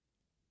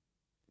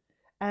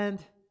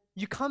 And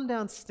you come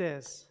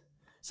downstairs.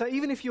 So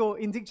even if you're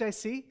in Dig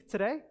JC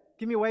today,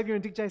 give me a wave, you're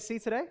in Dig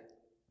JC today.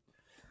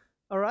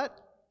 All right?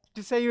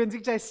 Just say you're in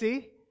Dig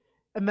JC.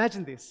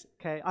 Imagine this,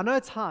 okay? I know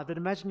it's hard, but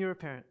imagine you're a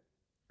parent.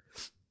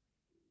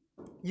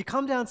 You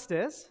come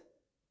downstairs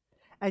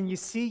and you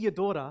see your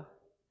daughter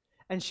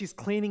and she's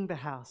cleaning the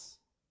house.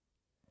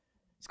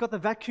 She's got the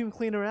vacuum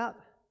cleaner out,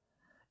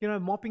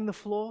 mopping the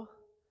floor.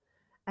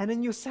 And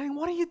then you're saying,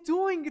 what are you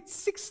doing? It's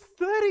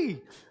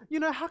 6:30.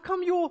 How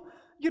come you're,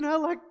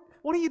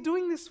 what are you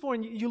doing this for?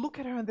 And you look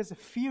at her and there's a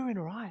fear in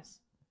her eyes.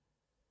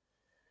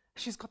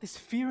 She's got this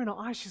fear in her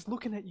eyes. She's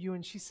looking at you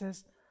and she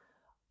says,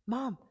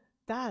 Mom,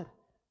 Dad,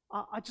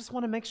 I just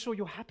want to make sure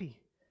you're happy.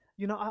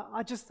 You know,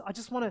 I just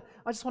want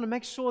to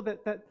make sure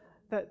that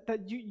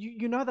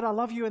you know that I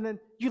love you and then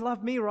you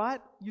love me,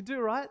 right? You do,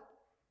 right?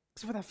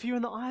 So with that fear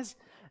in the eyes,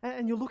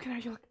 and you look at her,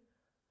 you're like,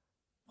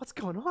 what's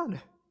going on?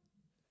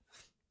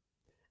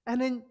 And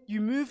then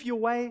you move your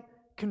way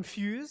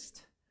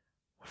confused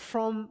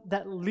from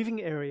that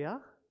living area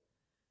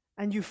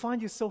and you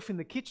find yourself in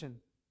the kitchen.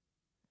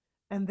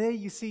 And there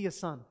you see your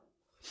son.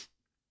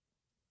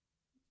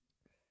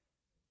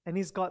 And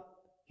he's got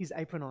his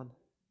apron on,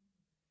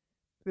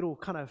 little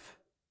kind of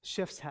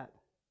chef's hat.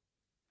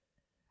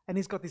 And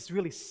he's got this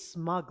really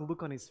smug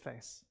look on his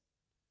face.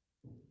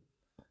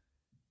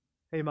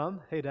 Hey,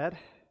 Mum. Hey, Dad.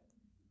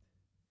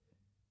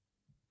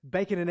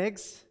 Bacon and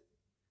eggs,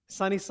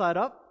 sunny side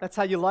up. That's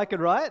how you like it,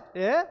 right?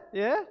 Yeah?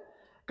 Yeah?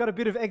 Got a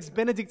bit of Eggs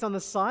Benedict on the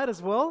side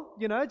as well,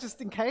 you know, just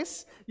in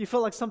case you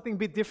feel like something a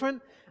bit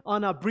different.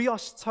 On a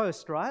brioche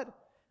toast, right?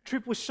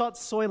 Triple shot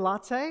soy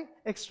latte,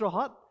 extra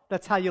hot.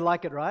 That's how you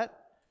like it, right?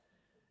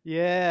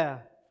 Yeah.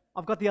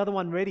 I've got the other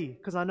one ready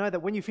because I know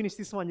that when you finish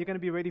this one, you're going to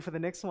be ready for the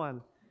next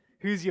one.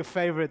 Who's your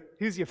favorite?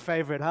 Who's your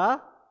favorite, huh?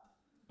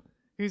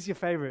 Who's your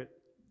favorite?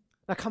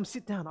 Now come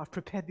sit down. I've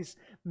prepared this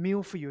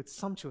meal for you. It's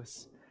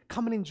sumptuous.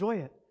 Come and enjoy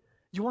it.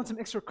 You want some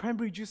extra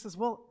cranberry juice as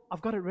well?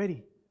 I've got it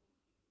ready.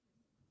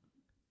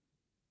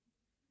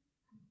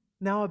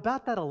 Now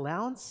about that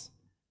allowance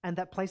and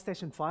that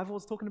PlayStation 5 I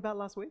was talking about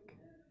last week.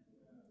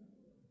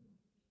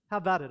 How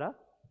about it, huh?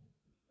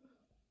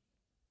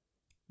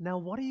 Now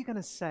what are you going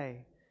to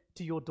say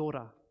to your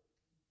daughter?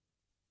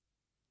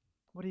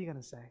 What are you going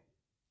to say?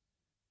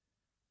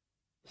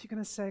 You're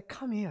going to say,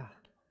 come here.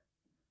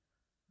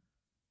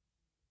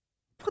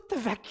 Put the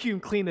vacuum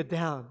cleaner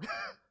down.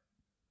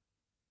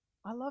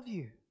 I love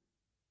you.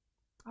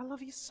 I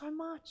love you so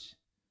much.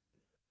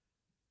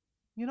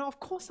 You know, of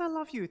course I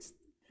love you. It's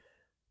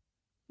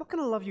not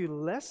going to love you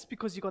less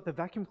because you got the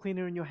vacuum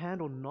cleaner in your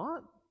hand or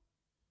not.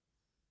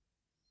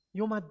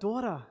 You're my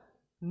daughter.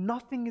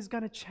 Nothing is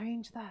going to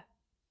change that.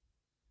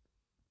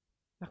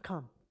 Now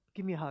come,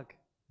 give me a hug.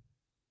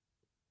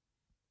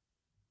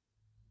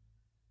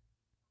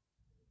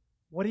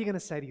 What are you going to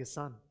say to your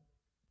son?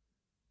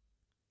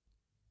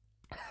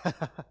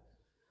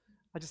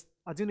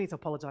 I do need to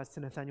apologize to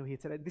Nathaniel here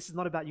today. This is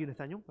not about you,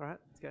 Nathaniel, all right?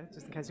 Okay,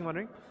 just in case you're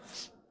wondering.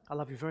 I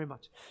love you very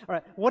much. All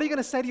right, what are you going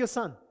to say to your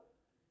son?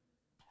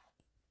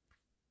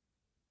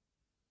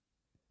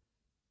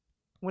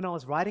 When I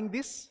was writing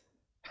this,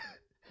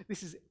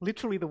 this is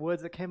literally the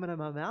words that came out of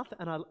my mouth,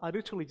 and I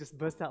literally just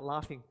burst out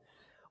laughing.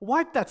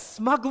 Wipe that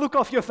smug look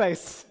off your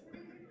face.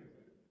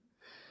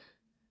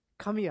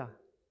 Come here.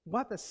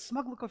 Wipe that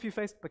smug look off your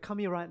face, but come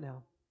here right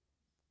now.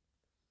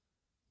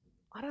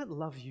 I don't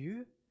love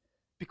you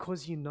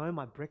because you know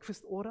my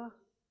breakfast order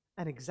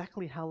and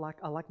exactly how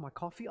I like my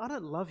coffee. I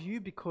don't love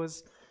you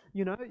because,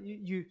 you know,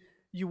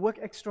 you work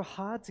extra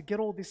hard to get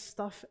all this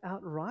stuff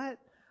out right.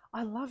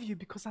 I love you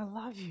because I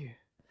love you.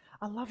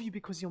 I love you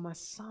because you're my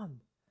son.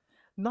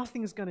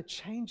 Nothing is going to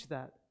change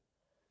that.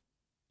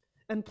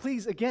 And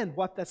please, again,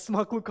 wipe that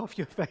smug look off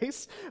your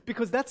face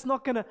because that's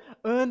not going to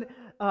earn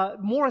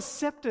more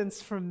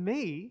acceptance from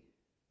me.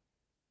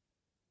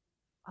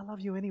 I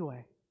love you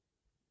anyway.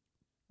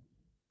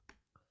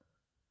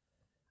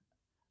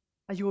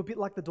 Are you a bit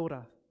like the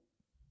daughter?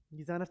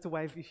 You don't have to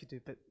wave if you do,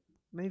 but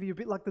maybe you're a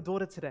bit like the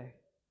daughter today.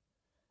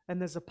 And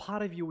there's a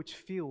part of you which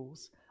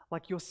feels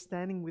like your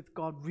standing with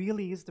God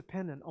really is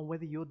dependent on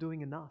whether you're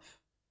doing enough.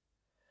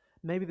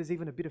 Maybe there's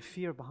even a bit of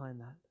fear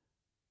behind that.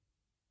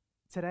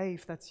 Today,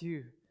 if that's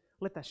you,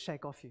 let that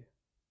shake off you.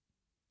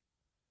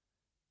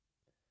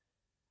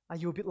 Are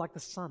you a bit like the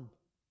son?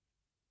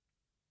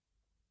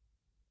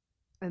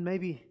 And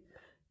maybe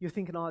you're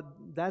thinking, oh,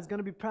 Dad's going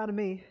to be proud of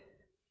me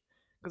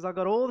because I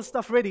got all the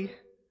stuff ready.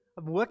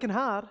 I'm working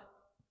hard.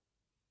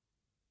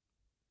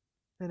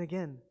 And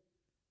again,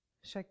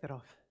 shake that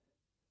off.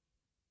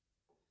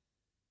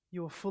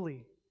 You are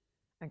fully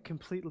and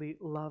completely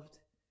loved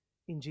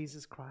in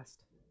Jesus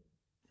Christ.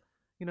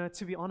 You know,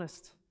 to be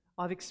honest,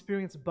 I've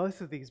experienced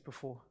both of these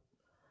before.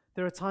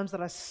 There are times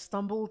that I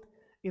stumbled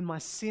in my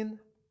sin.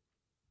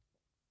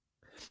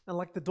 And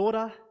like the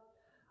daughter,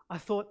 I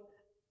thought,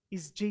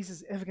 is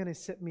Jesus ever going to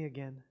accept me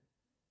again?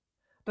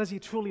 Does he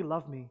truly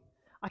love me?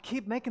 I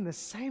keep making the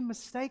same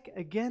mistake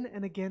again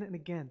and again and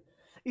again.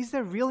 Is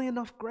there really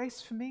enough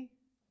grace for me?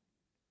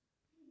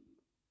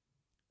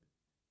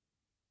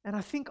 And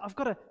I think I've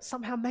got to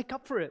somehow make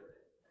up for it.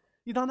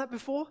 You done that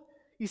before?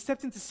 You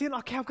stepped into sin,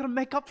 okay, I've got to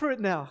make up for it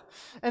now.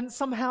 And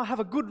somehow have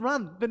a good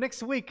run the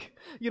next week.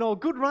 You know, a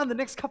good run the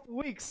next couple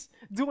of weeks.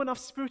 Do enough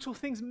spiritual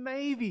things,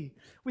 maybe,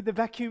 with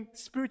the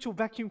spiritual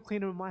vacuum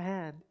cleaner in my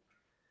hand.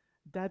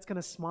 Dad's going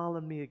to smile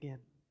on me again.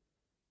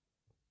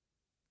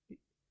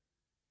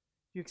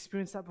 You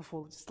experienced that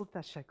before, just let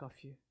that shake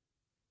off you.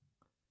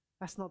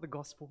 That's not the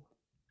gospel.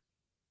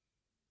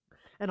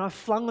 And I've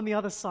flung on the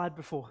other side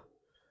before.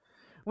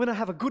 When I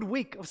have a good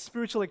week of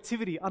spiritual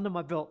activity under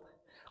my belt,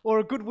 Or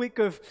a good week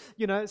of,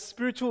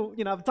 spiritual,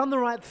 I've done the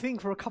right thing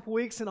for a couple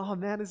weeks and, oh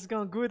man, this is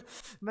going good.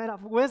 Man,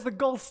 where's the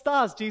gold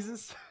stars,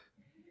 Jesus?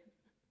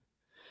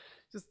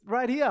 Just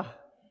right here.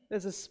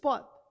 There's a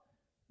spot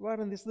right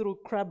on this little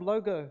crab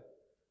logo.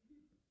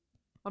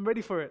 I'm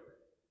ready for it.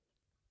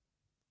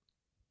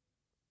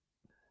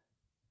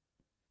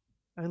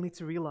 Only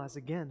to realize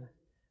again,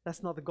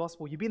 that's not the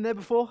gospel. You've been there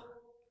before?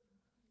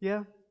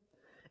 Yeah?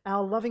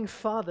 Our loving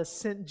Father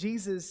sent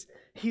Jesus,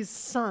 His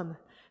Son,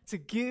 to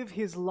give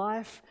His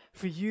life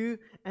for you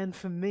and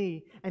for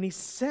me. And He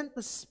sent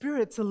the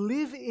Spirit to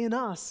live in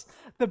us.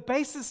 The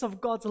basis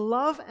of God's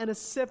love and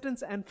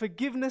acceptance and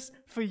forgiveness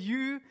for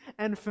you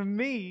and for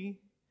me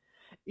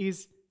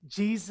is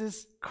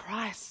Jesus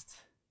Christ.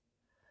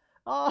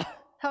 Oh,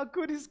 how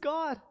good is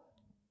God?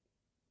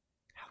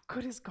 How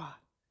good is God?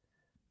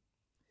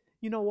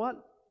 You know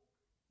what?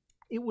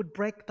 It would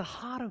break the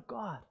heart of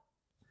God.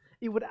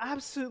 It would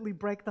absolutely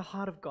break the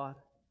heart of God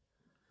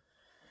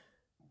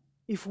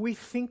if we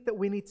think that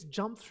we need to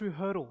jump through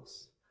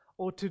hurdles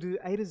or to do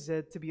A to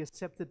Z to be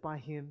accepted by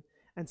Him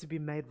and to be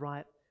made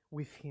right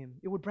with Him.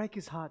 It would break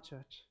His heart,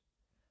 church.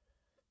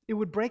 It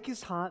would break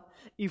His heart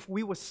if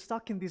we were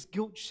stuck in this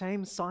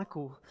guilt-shame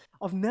cycle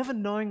of never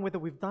knowing whether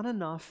we've done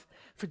enough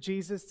for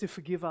Jesus to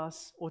forgive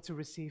us or to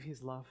receive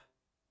His love.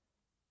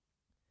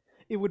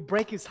 It would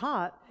break His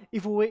heart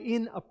if we were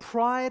in a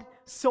pride,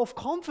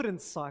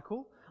 self-confidence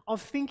cycle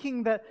of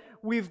thinking that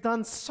we've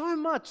done so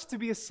much to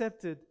be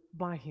accepted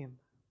by Him.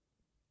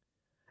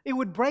 It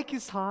would break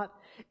His heart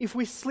if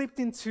we slipped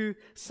into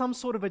some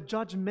sort of a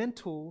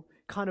judgmental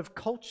kind of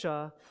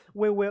culture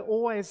where we're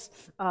always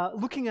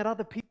looking at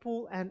other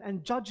people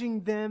and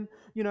judging them.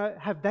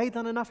 Have they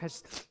done enough?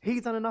 Has he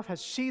done enough?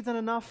 Has she done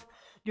enough?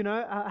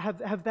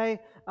 Have they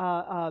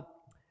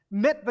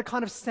met the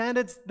kind of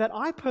standards that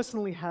I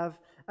personally have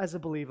as a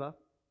believer?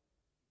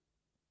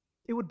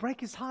 It would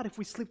break His heart if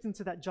we slipped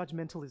into that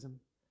judgmentalism.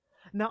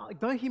 Now,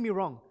 don't hear me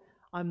wrong.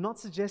 I'm not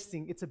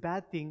suggesting it's a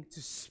bad thing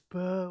to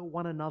spur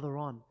one another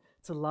on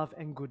to love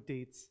and good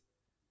deeds.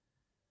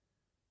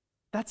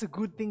 That's a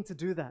good thing to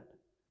do that.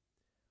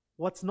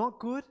 What's not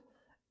good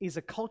is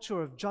a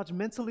culture of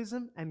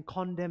judgmentalism and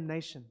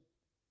condemnation.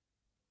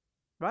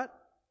 Right?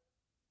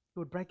 It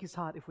would break His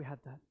heart if we had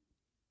that.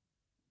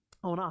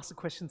 I want to ask a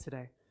question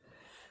today.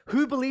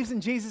 Who believes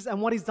in Jesus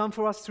and what He's done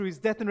for us through His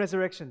death and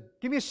resurrection?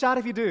 Give me a shout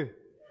if you do.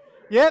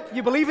 Yep,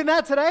 you believe in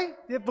that today?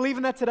 Yep, believe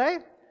in that today?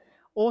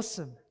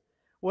 Awesome.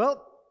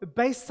 Well,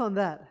 based on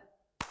that,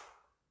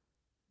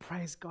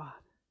 praise God.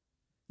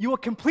 You are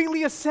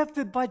completely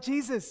accepted by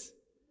Jesus.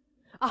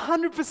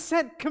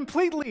 100%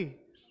 completely.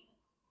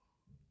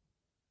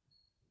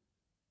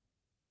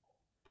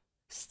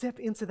 Step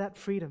into that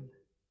freedom.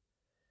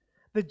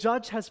 The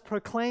judge has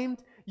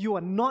proclaimed you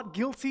are not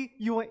guilty,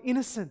 you are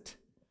innocent.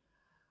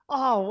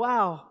 Oh,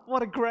 wow,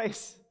 what a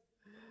grace.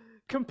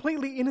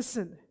 Completely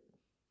innocent.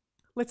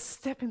 Let's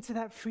step into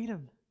that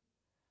freedom.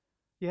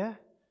 Yeah?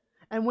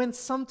 And when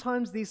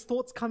sometimes these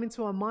thoughts come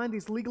into our mind,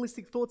 these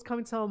legalistic thoughts come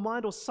into our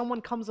mind, or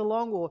someone comes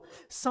along or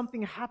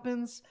something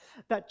happens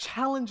that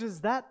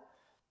challenges that,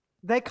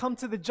 they come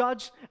to the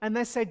judge and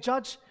they say,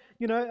 Judge,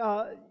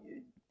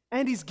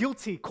 Andy's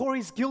guilty,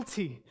 Corey's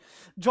guilty,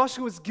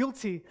 Joshua's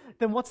guilty.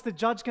 Then what's the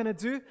judge going to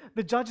do?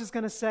 The judge is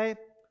going to say,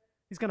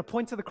 he's going to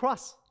point to the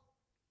cross.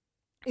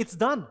 It's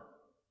done.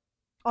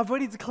 I've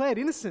already declared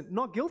innocent,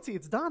 not guilty.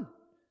 It's done.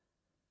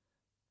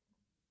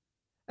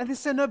 And they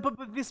say, no, but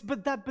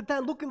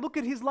that, look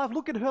at his life,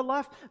 look at her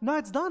life. No,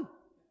 it's done.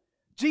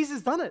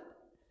 Jesus done it.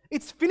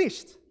 It's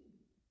finished.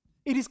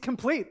 It is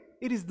complete.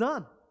 It is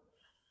done.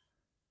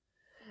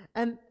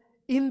 And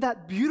in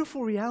that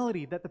beautiful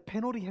reality that the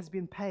penalty has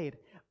been paid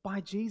by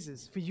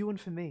Jesus for you and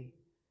for me,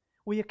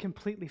 we are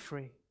completely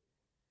free.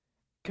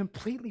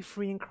 Completely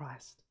free in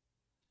Christ.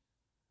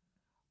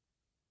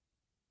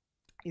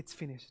 It's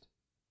finished.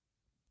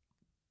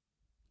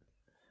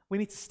 We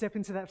need to step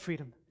into that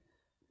freedom.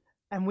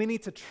 And we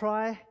need to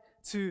try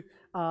to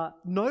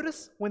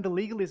notice when the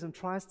legalism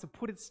tries to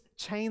put its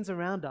chains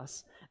around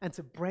us and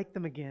to break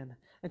them again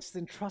and just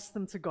entrust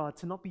them to God,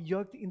 to not be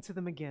yoked into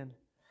them again.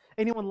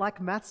 Anyone like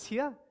maths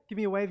here? Give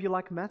me a wave, you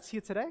like maths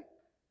here today?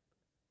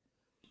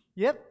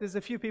 Yep, there's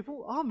a few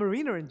people. Oh,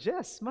 Marina and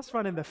Jess must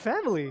run in the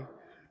family. Do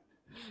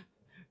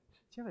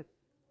you have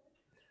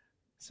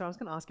So I was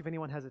going to ask if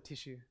anyone has a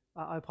tissue.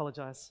 I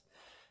apologize.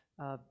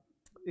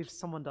 If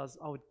someone does,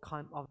 I'd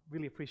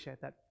really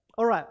appreciate that.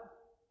 All right.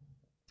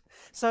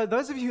 So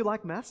those of you who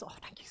like maths,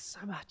 thank you so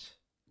much.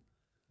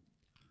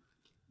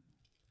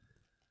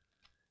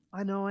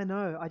 I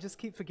know. I just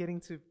keep forgetting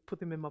to put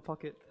them in my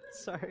pocket.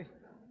 Sorry.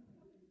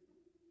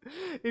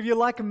 If you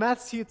like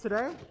maths here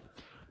today,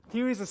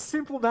 here is a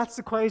simple maths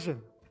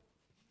equation.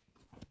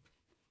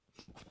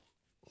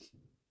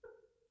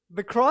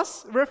 The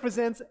cross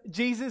represents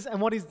Jesus and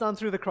what He's done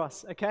through the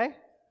cross, okay?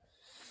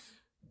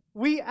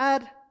 We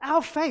add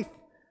our faith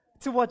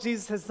to what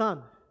Jesus has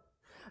done.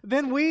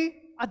 Then we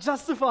are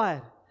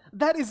justified.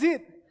 That is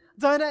it.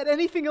 Don't add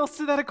anything else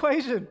to that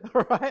equation,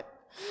 all right?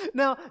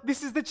 Now,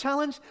 this is the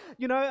challenge,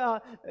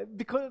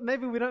 because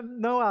maybe we don't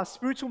know our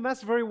spiritual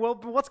maths very well,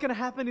 but what's going to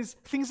happen is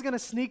things are going to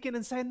sneak in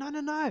and say,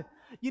 no,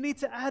 you need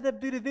to add a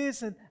bit of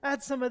this and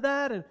add some of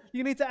that, and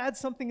you need to add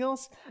something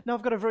else. Now,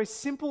 I've got a very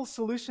simple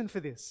solution for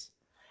this.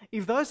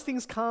 If those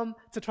things come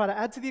to try to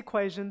add to the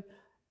equation,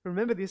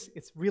 remember this,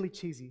 it's really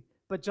cheesy,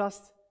 but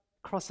just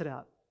cross it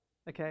out,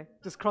 okay?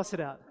 Just cross it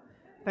out.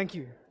 Thank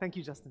you,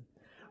 Justin.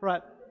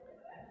 Right.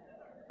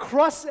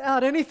 Cross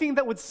out anything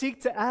that would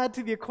seek to add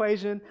to the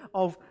equation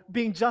of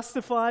being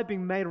justified,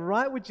 being made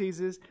right with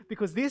Jesus,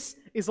 because this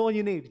is all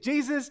you need.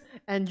 Jesus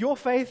and your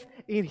faith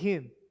in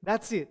Him.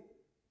 That's it.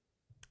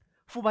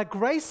 For by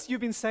grace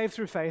you've been saved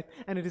through faith,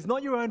 and it is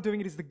not your own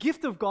doing, it is the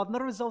gift of God,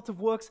 not a result of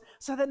works,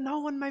 so that no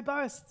one may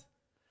boast.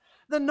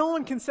 That no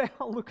one can say,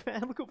 oh, look,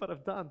 man, look at what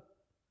I've done.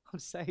 I'm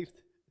saved.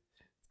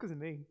 It's because of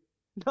me.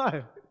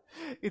 No,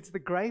 it's the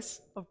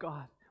grace of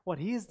God, what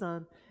He has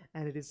done,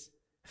 and it is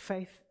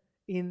faith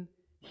in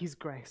His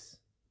grace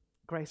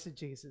of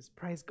Jesus.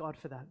 Praise God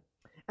for that.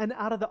 And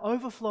out of the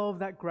overflow of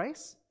that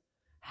grace,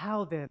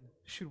 how then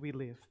should we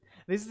live?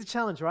 This is the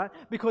challenge, right?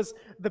 Because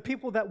the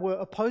people that were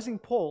opposing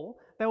Paul,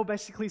 they were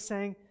basically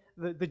saying,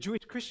 the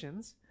Jewish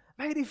Christians,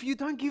 mate, if you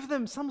don't give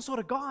them some sort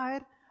of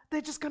guide,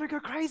 they're just going to go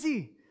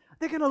crazy.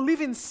 They're going to live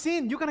in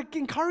sin. You're going to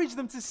encourage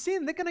them to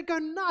sin. They're going to go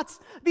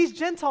nuts. These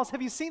Gentiles,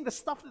 have you seen the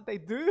stuff that they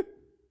do?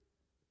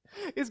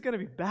 It's going to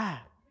be bad,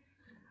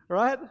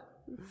 right?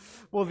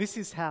 Well, this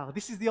is how.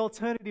 This is the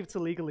alternative to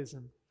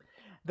legalism.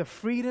 The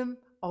freedom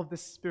of the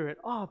Spirit.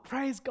 Oh,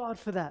 praise God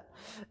for that.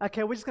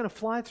 Okay, we're just going to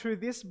fly through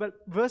this, but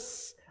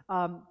verse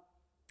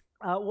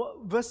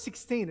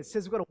 16, it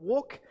says we've got to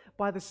walk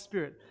by the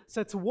Spirit.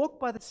 So to walk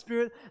by the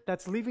Spirit,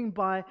 that's living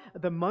by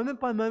the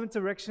moment-by-moment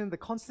direction, the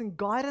constant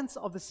guidance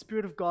of the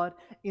Spirit of God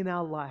in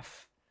our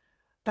life.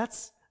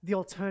 That's the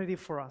alternative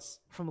for us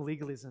from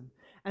legalism.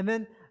 And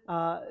then,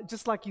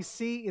 just like you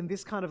see in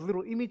this kind of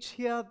little image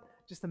here,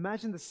 just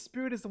imagine the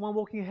Spirit is the one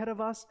walking ahead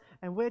of us,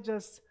 and we're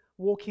just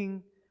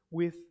walking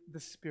with the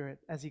Spirit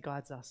as He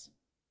guides us.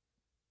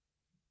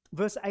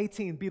 Verse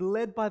 18, be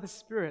led by the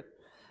Spirit.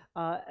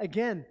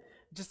 Again,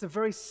 just a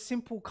very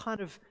simple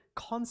kind of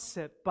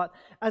concept, but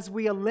as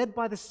we are led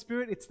by the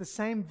Spirit, it's the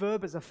same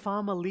verb as a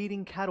farmer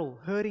leading cattle,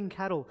 herding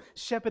cattle,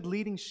 shepherd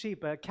leading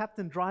sheep, a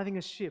captain driving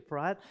a ship,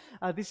 right?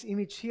 This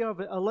image here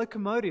of a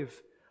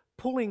locomotive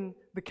pulling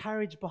the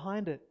carriage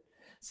behind it.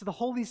 So the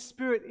Holy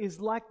Spirit is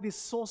like this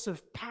source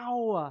of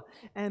power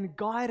and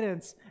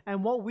guidance.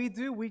 And what we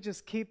do, we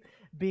just keep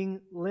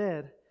being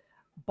led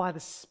by the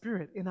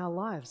Spirit in our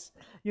lives.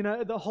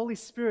 The Holy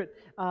Spirit,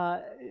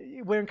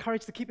 we're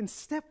encouraged to keep in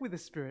step with the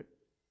Spirit.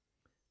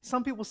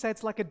 Some people say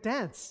it's like a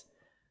dance.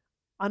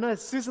 I know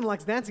Susan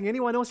likes dancing.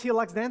 Anyone else here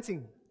likes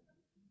dancing?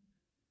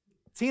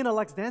 Tina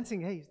likes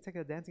dancing. Hey, you take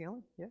a dancing,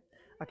 Ellen? Yeah?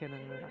 Okay, no.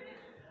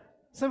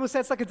 Some people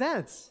say it's like a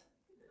dance.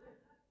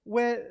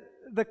 Where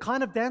the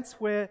kind of dance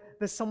where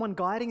there's someone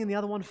guiding and the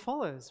other one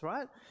follows,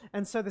 right?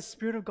 And so the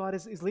Spirit of God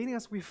is leading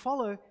us. We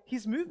follow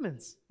His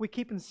movements. We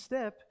keep in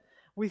step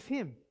with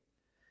Him.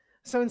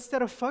 So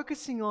instead of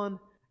focusing on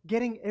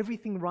getting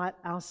everything right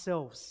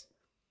ourselves,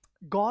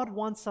 God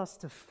wants us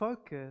to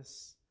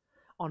focus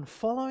on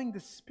following the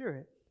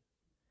Spirit.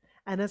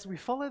 And as we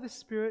follow the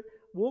Spirit,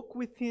 walk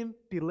with Him,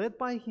 be led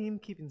by Him,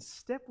 keep in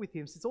step with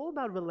Him. So it's all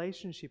about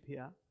relationship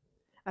here.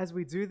 As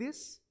we do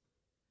this,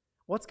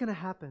 what's going to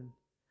happen?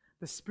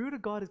 The Spirit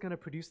of God is going to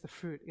produce the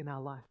fruit in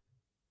our life.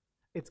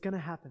 It's going to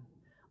happen.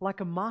 Like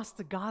a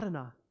master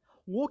gardener,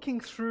 walking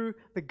through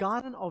the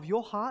garden of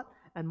your heart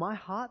and my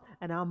heart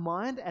and our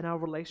mind and our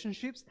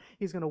relationships.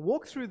 He's going to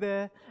walk through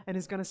there and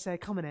He's going to say,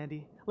 come on,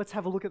 Andy, let's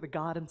have a look at the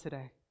garden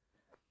today.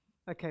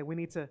 Okay, we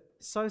need to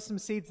sow some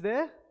seeds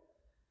there.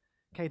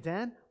 Okay,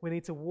 Dan, we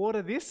need to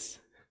water this.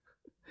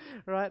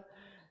 Right?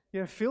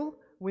 Phil,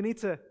 we need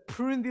to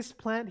prune this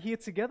plant here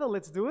together.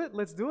 Let's do it.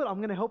 I'm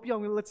going to help you.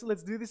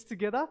 Let's do this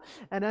together.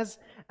 And as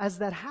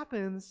that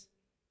happens,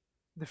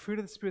 the fruit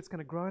of the Spirit is going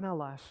to grow in our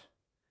life,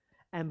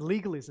 and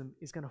legalism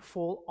is going to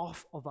fall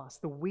off of us.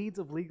 The weeds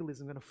of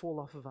legalism are going to fall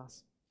off of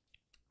us.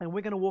 And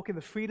we're going to walk in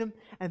the freedom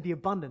and the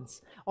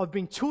abundance of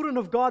being children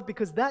of God,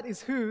 because that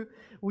is who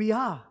we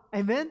are.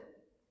 Amen?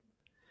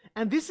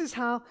 And this is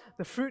how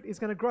the fruit is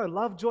going to grow.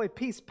 Love, joy,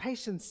 peace,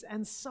 patience,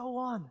 and so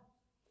on.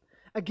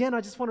 Again,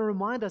 I just want to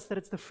remind us that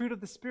it's the fruit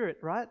of the Spirit,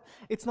 right?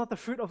 It's not the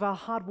fruit of our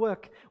hard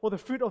work or the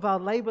fruit of our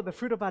labor, the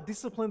fruit of our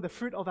discipline, the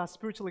fruit of our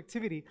spiritual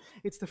activity.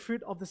 It's the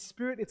fruit of the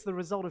Spirit. It's the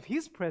result of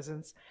His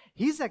presence,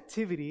 His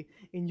activity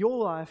in your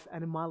life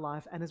and in my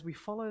life. And as we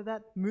follow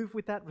that, move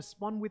with that,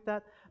 respond with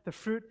that, the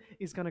fruit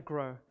is going to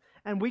grow.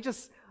 And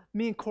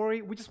me and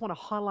Corey, we just want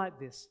to highlight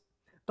this.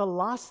 The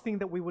last thing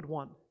that we would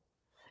want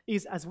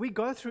is, as we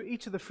go through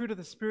each of the fruit of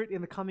the Spirit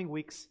in the coming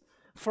weeks,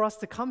 for us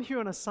to come here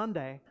on a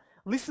Sunday,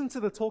 listen to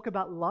the talk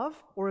about love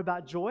or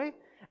about joy,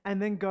 and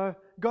then go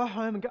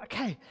home and go,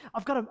 okay,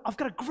 I've got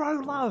to grow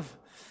love.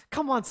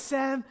 Come on,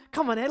 Sam.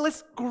 Come on, Ed,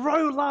 let's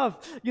grow love.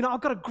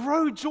 I've got to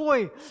grow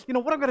joy.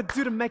 What I'm going to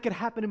do to make it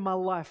happen in my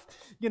life.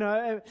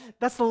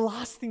 That's the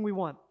last thing we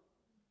want.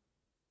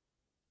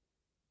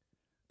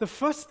 The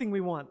first thing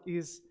we want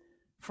is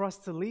for us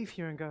to leave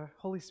here and go,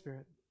 Holy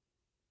Spirit,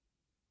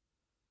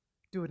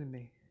 do it in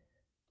me.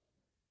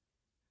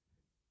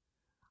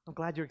 I'm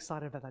glad you're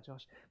excited about that,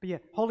 Josh. But yeah,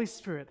 Holy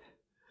Spirit,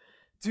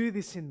 do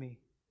this in me.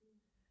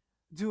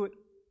 Do it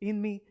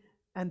in me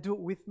and do it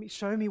with me.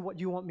 Show me what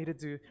you want me to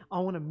do. I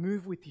want to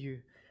move with you.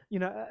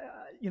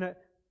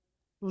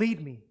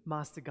 Lead me,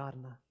 Master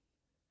Gardener.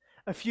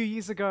 A few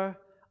years ago,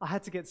 I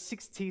had to get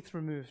 6 teeth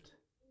removed.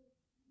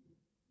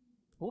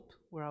 Whoop,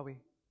 where are we?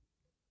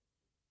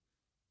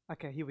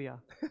 Okay, here we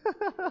are.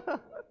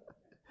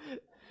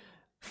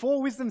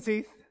 4 wisdom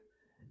teeth.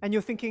 And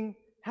you're thinking,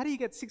 how do you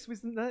get 6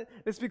 wisdom? No,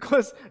 it's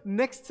because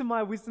next to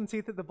my wisdom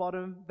teeth at the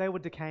bottom, they were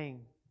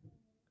decaying.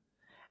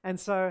 And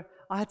so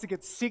I had to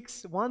get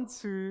 6, 1,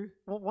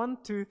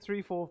 2,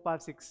 3, 4,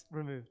 5, 6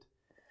 removed.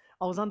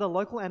 I was under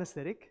local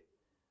anesthetic,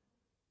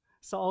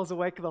 so I was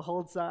awake the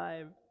whole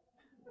time.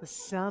 The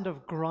sound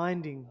of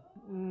grinding.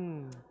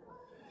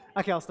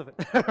 Okay, I'll stop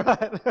it.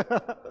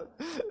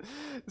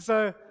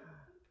 So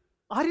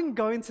I didn't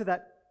go into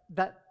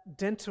that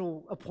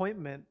dental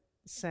appointment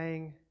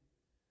saying,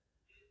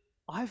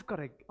 I'm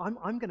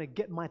going to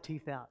get my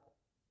teeth out.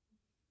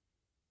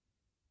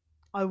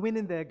 I went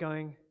in there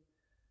going,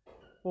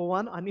 well,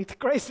 1, I need the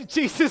grace of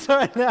Jesus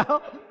right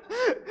now.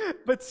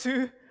 But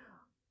 2,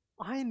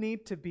 I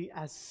need to be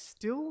as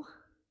still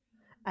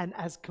and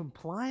as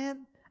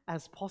compliant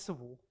as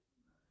possible.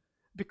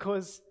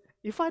 Because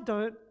if I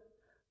don't,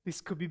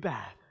 this could be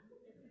bad.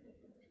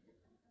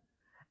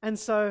 And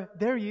so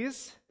there he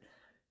is.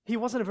 He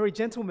wasn't a very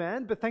gentle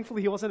man, but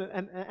thankfully he wasn't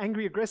an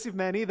angry, aggressive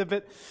man either.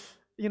 But,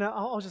 I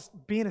was just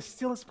being as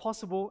still as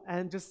possible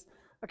and just,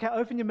 okay,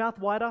 open your mouth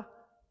wider.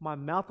 My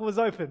mouth was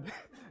open.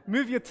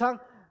 Move your tongue.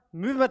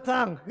 Move my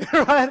tongue,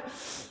 right?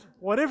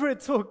 Whatever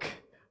it took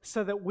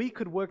so that we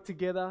could work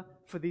together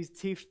for these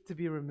teeth to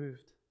be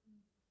removed.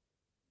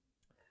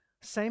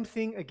 Same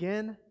thing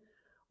again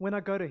when I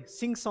go to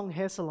Sing Song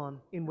Hair Salon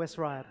in WIC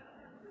Ryde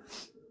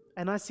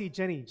and I see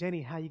Jenny.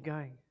 Jenny, how you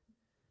going?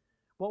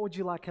 What would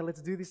you like? Okay,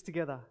 let's do this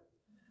together.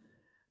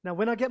 Now,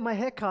 when I get my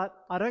hair cut,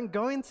 I don't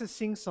go into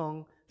Sing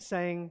Song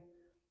saying,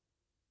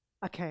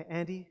 okay,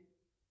 Andy,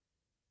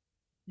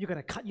 you're going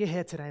to cut your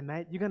hair today,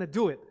 mate. You're going to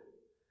do it.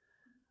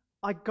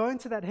 I go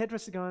into that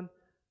hairdresser going,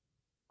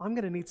 I'm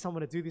going to need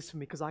someone to do this for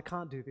me because I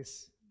can't do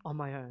this on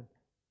my own.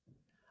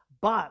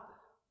 But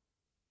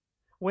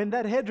when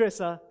that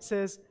hairdresser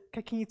says,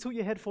 okay, can you tilt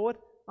your head forward?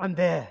 I'm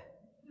there.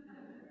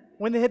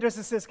 When the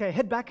hairdresser says, okay,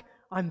 head back,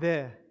 I'm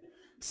there.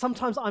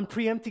 Sometimes I'm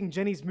preempting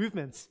Jenny's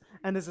movements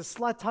and there's a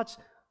slight touch.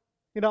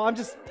 I'm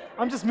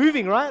just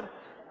moving, right?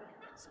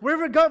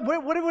 Wherever it goes,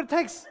 whatever it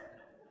takes.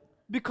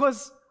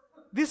 Because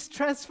this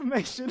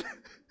transformation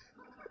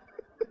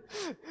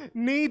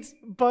needs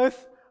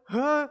both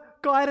her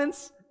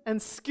guidance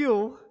and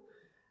skill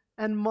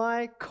and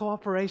my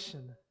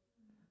cooperation.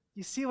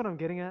 You see what I'm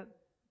getting at?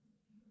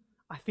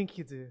 I think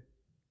you do.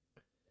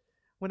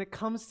 When it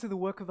comes to the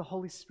work of the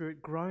Holy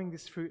Spirit growing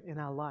this fruit in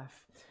our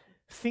life,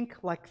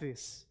 think like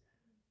this.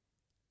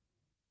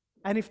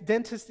 And if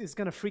dentist is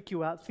going to freak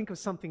you out, think of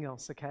something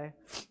else, okay?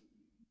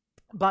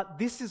 But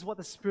this is what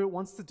the Spirit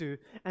wants to do.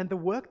 And the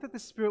work that the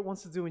Spirit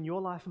wants to do in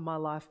your life and my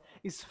life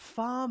is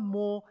far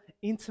more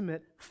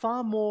intimate,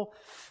 far more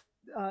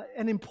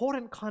an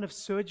important kind of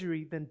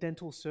surgery than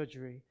dental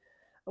surgery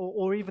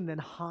or even than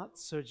heart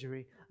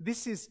surgery.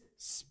 This is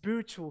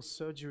spiritual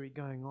surgery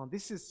going on.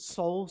 This is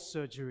soul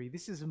surgery.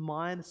 This is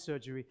mind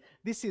surgery.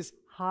 This is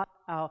heart,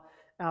 our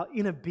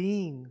inner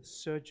being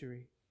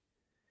surgery.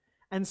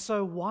 And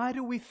so why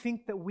do we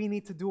think that we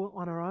need to do it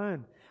on our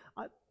own?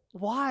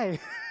 Why?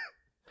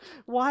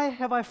 Why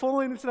have I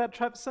fallen into that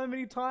trap so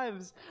many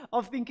times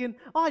of thinking,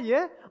 oh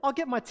yeah, I'll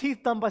get my teeth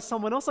done by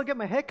someone else. I'll get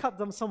my hair cut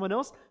done by someone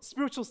else.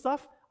 Spiritual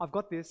stuff, I've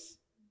got this.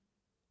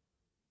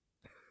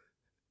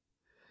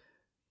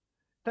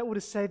 That would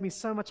have saved me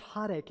so much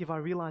heartache if I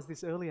realized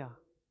this earlier.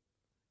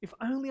 If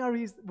only I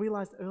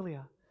realized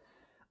earlier,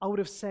 I would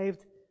have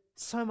saved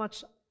so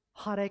much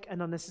heartache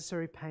and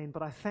unnecessary pain.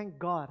 But I thank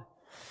God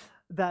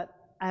that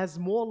as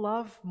more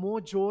love, more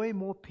joy,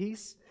 more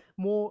peace,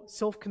 more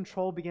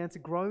self-control began to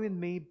grow in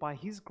me by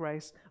His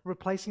grace,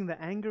 replacing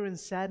the anger and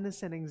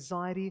sadness and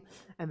anxiety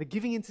and the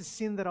giving into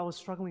sin that I was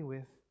struggling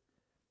with.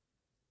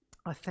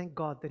 I thank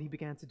God that He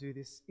began to do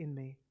this in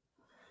me.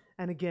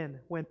 And again,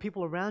 when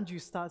people around you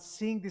start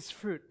seeing this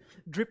fruit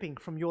dripping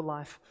from your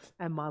life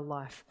and my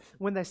life,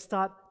 when they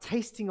start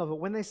tasting of it,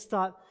 when they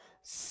start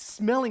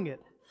smelling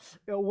it,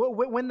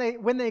 when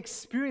they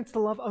experience the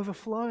love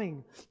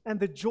overflowing and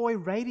the joy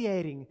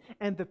radiating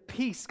and the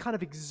peace kind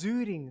of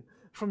exuding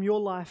from your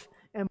life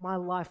and my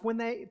life, when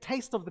they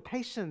taste of the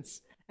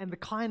patience and the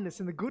kindness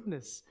and the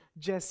goodness,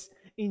 Jess,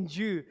 in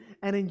you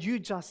and in you,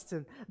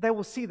 Justin, they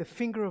will see the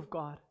finger of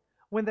God.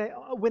 When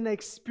they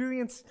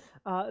experience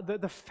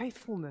the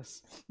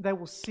faithfulness, they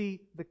will see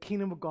the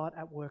kingdom of God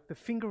at work, the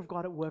finger of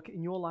God at work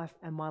in your life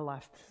and my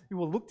life. You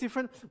will look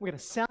different, we're going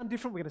to sound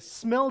different, we're going to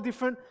smell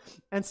different.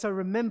 And so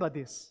remember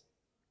this.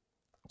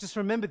 Just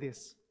remember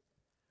this.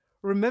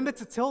 Remember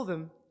to tell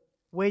them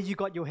where you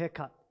got your hair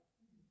cut.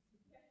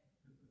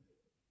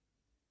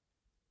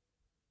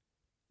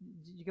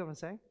 You get what I'm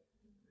saying?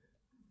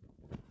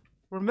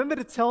 Remember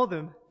to tell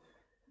them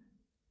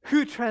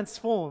who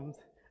transformed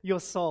your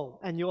soul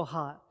and your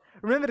heart.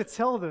 Remember to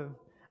tell them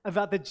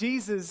about the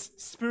Jesus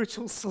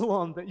spiritual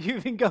salon that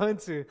you've been going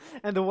to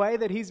and the way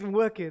that he's been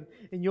working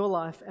in your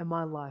life and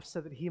my life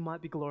so that he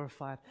might be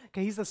glorified.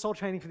 Okay, here's the soul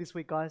training for this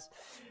week, guys.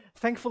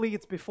 Thankfully,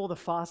 it's before the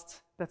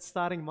fast that's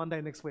starting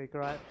Monday next week,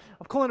 all right?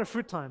 I'm calling it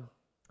fruit time.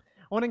 I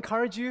want to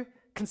encourage you,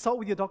 consult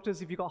with your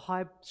doctors if you've got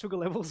high sugar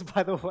levels,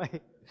 by the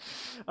way.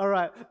 All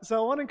right,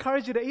 so I want to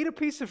encourage you to eat a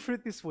piece of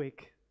fruit this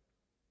week.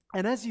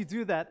 And as you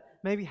do that,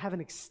 maybe have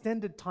an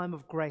extended time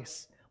of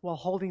grace while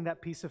holding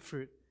that piece of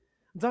fruit.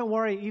 Don't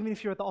worry, even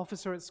if you're at the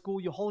office or at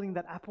school, you're holding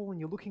that apple and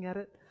you're looking at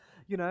it.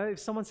 You know, if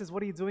someone says,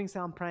 what are you doing? Say,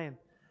 I'm praying,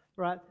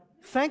 right?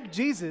 Thank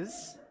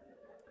Jesus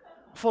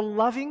for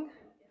loving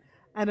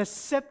and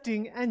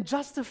accepting and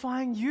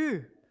justifying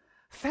you.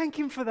 Thank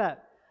him for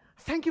that.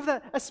 Thank you for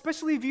that,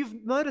 especially if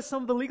you've noticed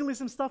some of the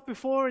legalism stuff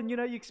before and, you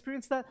know, you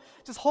experienced that.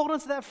 Just hold on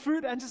to that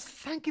fruit and just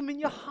thank him in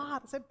your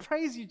heart. Say,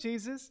 praise you,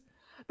 Jesus,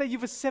 that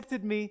you've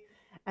accepted me,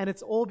 and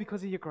it's all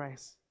because of your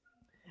grace.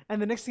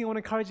 And the next thing I want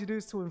to encourage you to do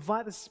is to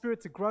invite the Spirit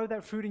to grow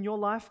that fruit in your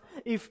life.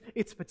 If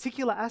it's a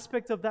particular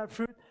aspect of that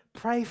fruit,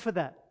 pray for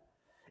that.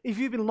 If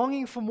you've been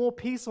longing for more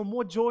peace or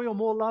more joy or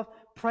more love,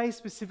 pray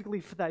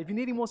specifically for that. If you're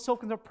needing more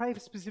self-control, pray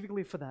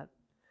specifically for that.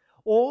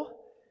 Or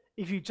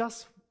if you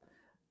just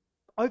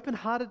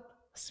open-hearted,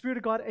 Spirit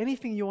of God,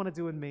 anything you want to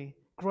do in me,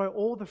 grow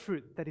all the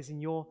fruit that is in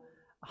your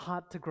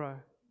heart to grow.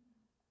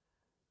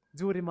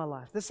 Do it in my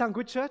life. Does that sound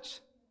good,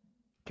 church?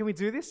 Can we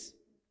do this?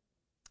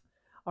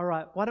 All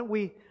right, why don't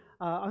we...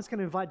 I'm just going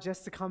to invite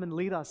Jess to come and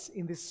lead us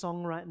in this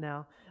song right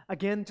now.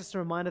 Again, just a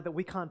reminder that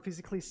we can't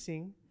physically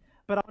sing,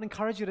 but I would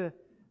encourage you to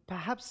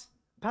perhaps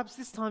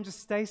this time just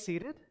stay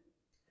seated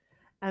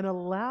and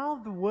allow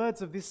the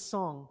words of this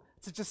song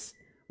to just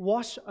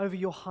wash over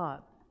your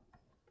heart.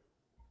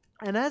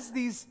 And as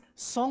these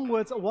song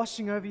words are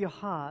washing over your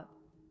heart,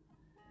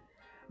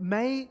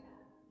 may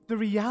the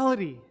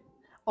reality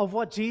of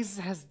what Jesus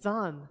has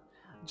done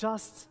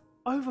just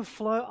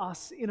overflow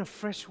us in a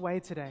fresh way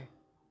today.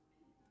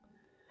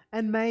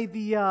 And may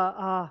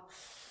the,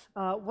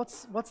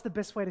 what's the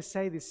best way to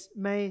say this?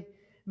 May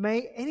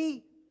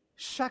any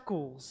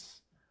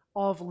shackles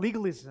of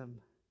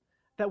legalism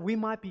that we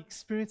might be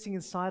experiencing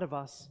inside of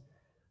us,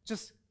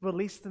 just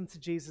release them to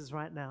Jesus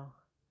right now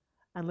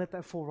and let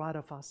that fall right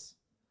off us.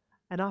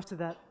 And after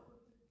that,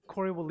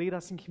 Corey will lead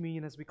us in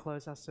communion as we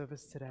close our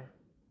service today.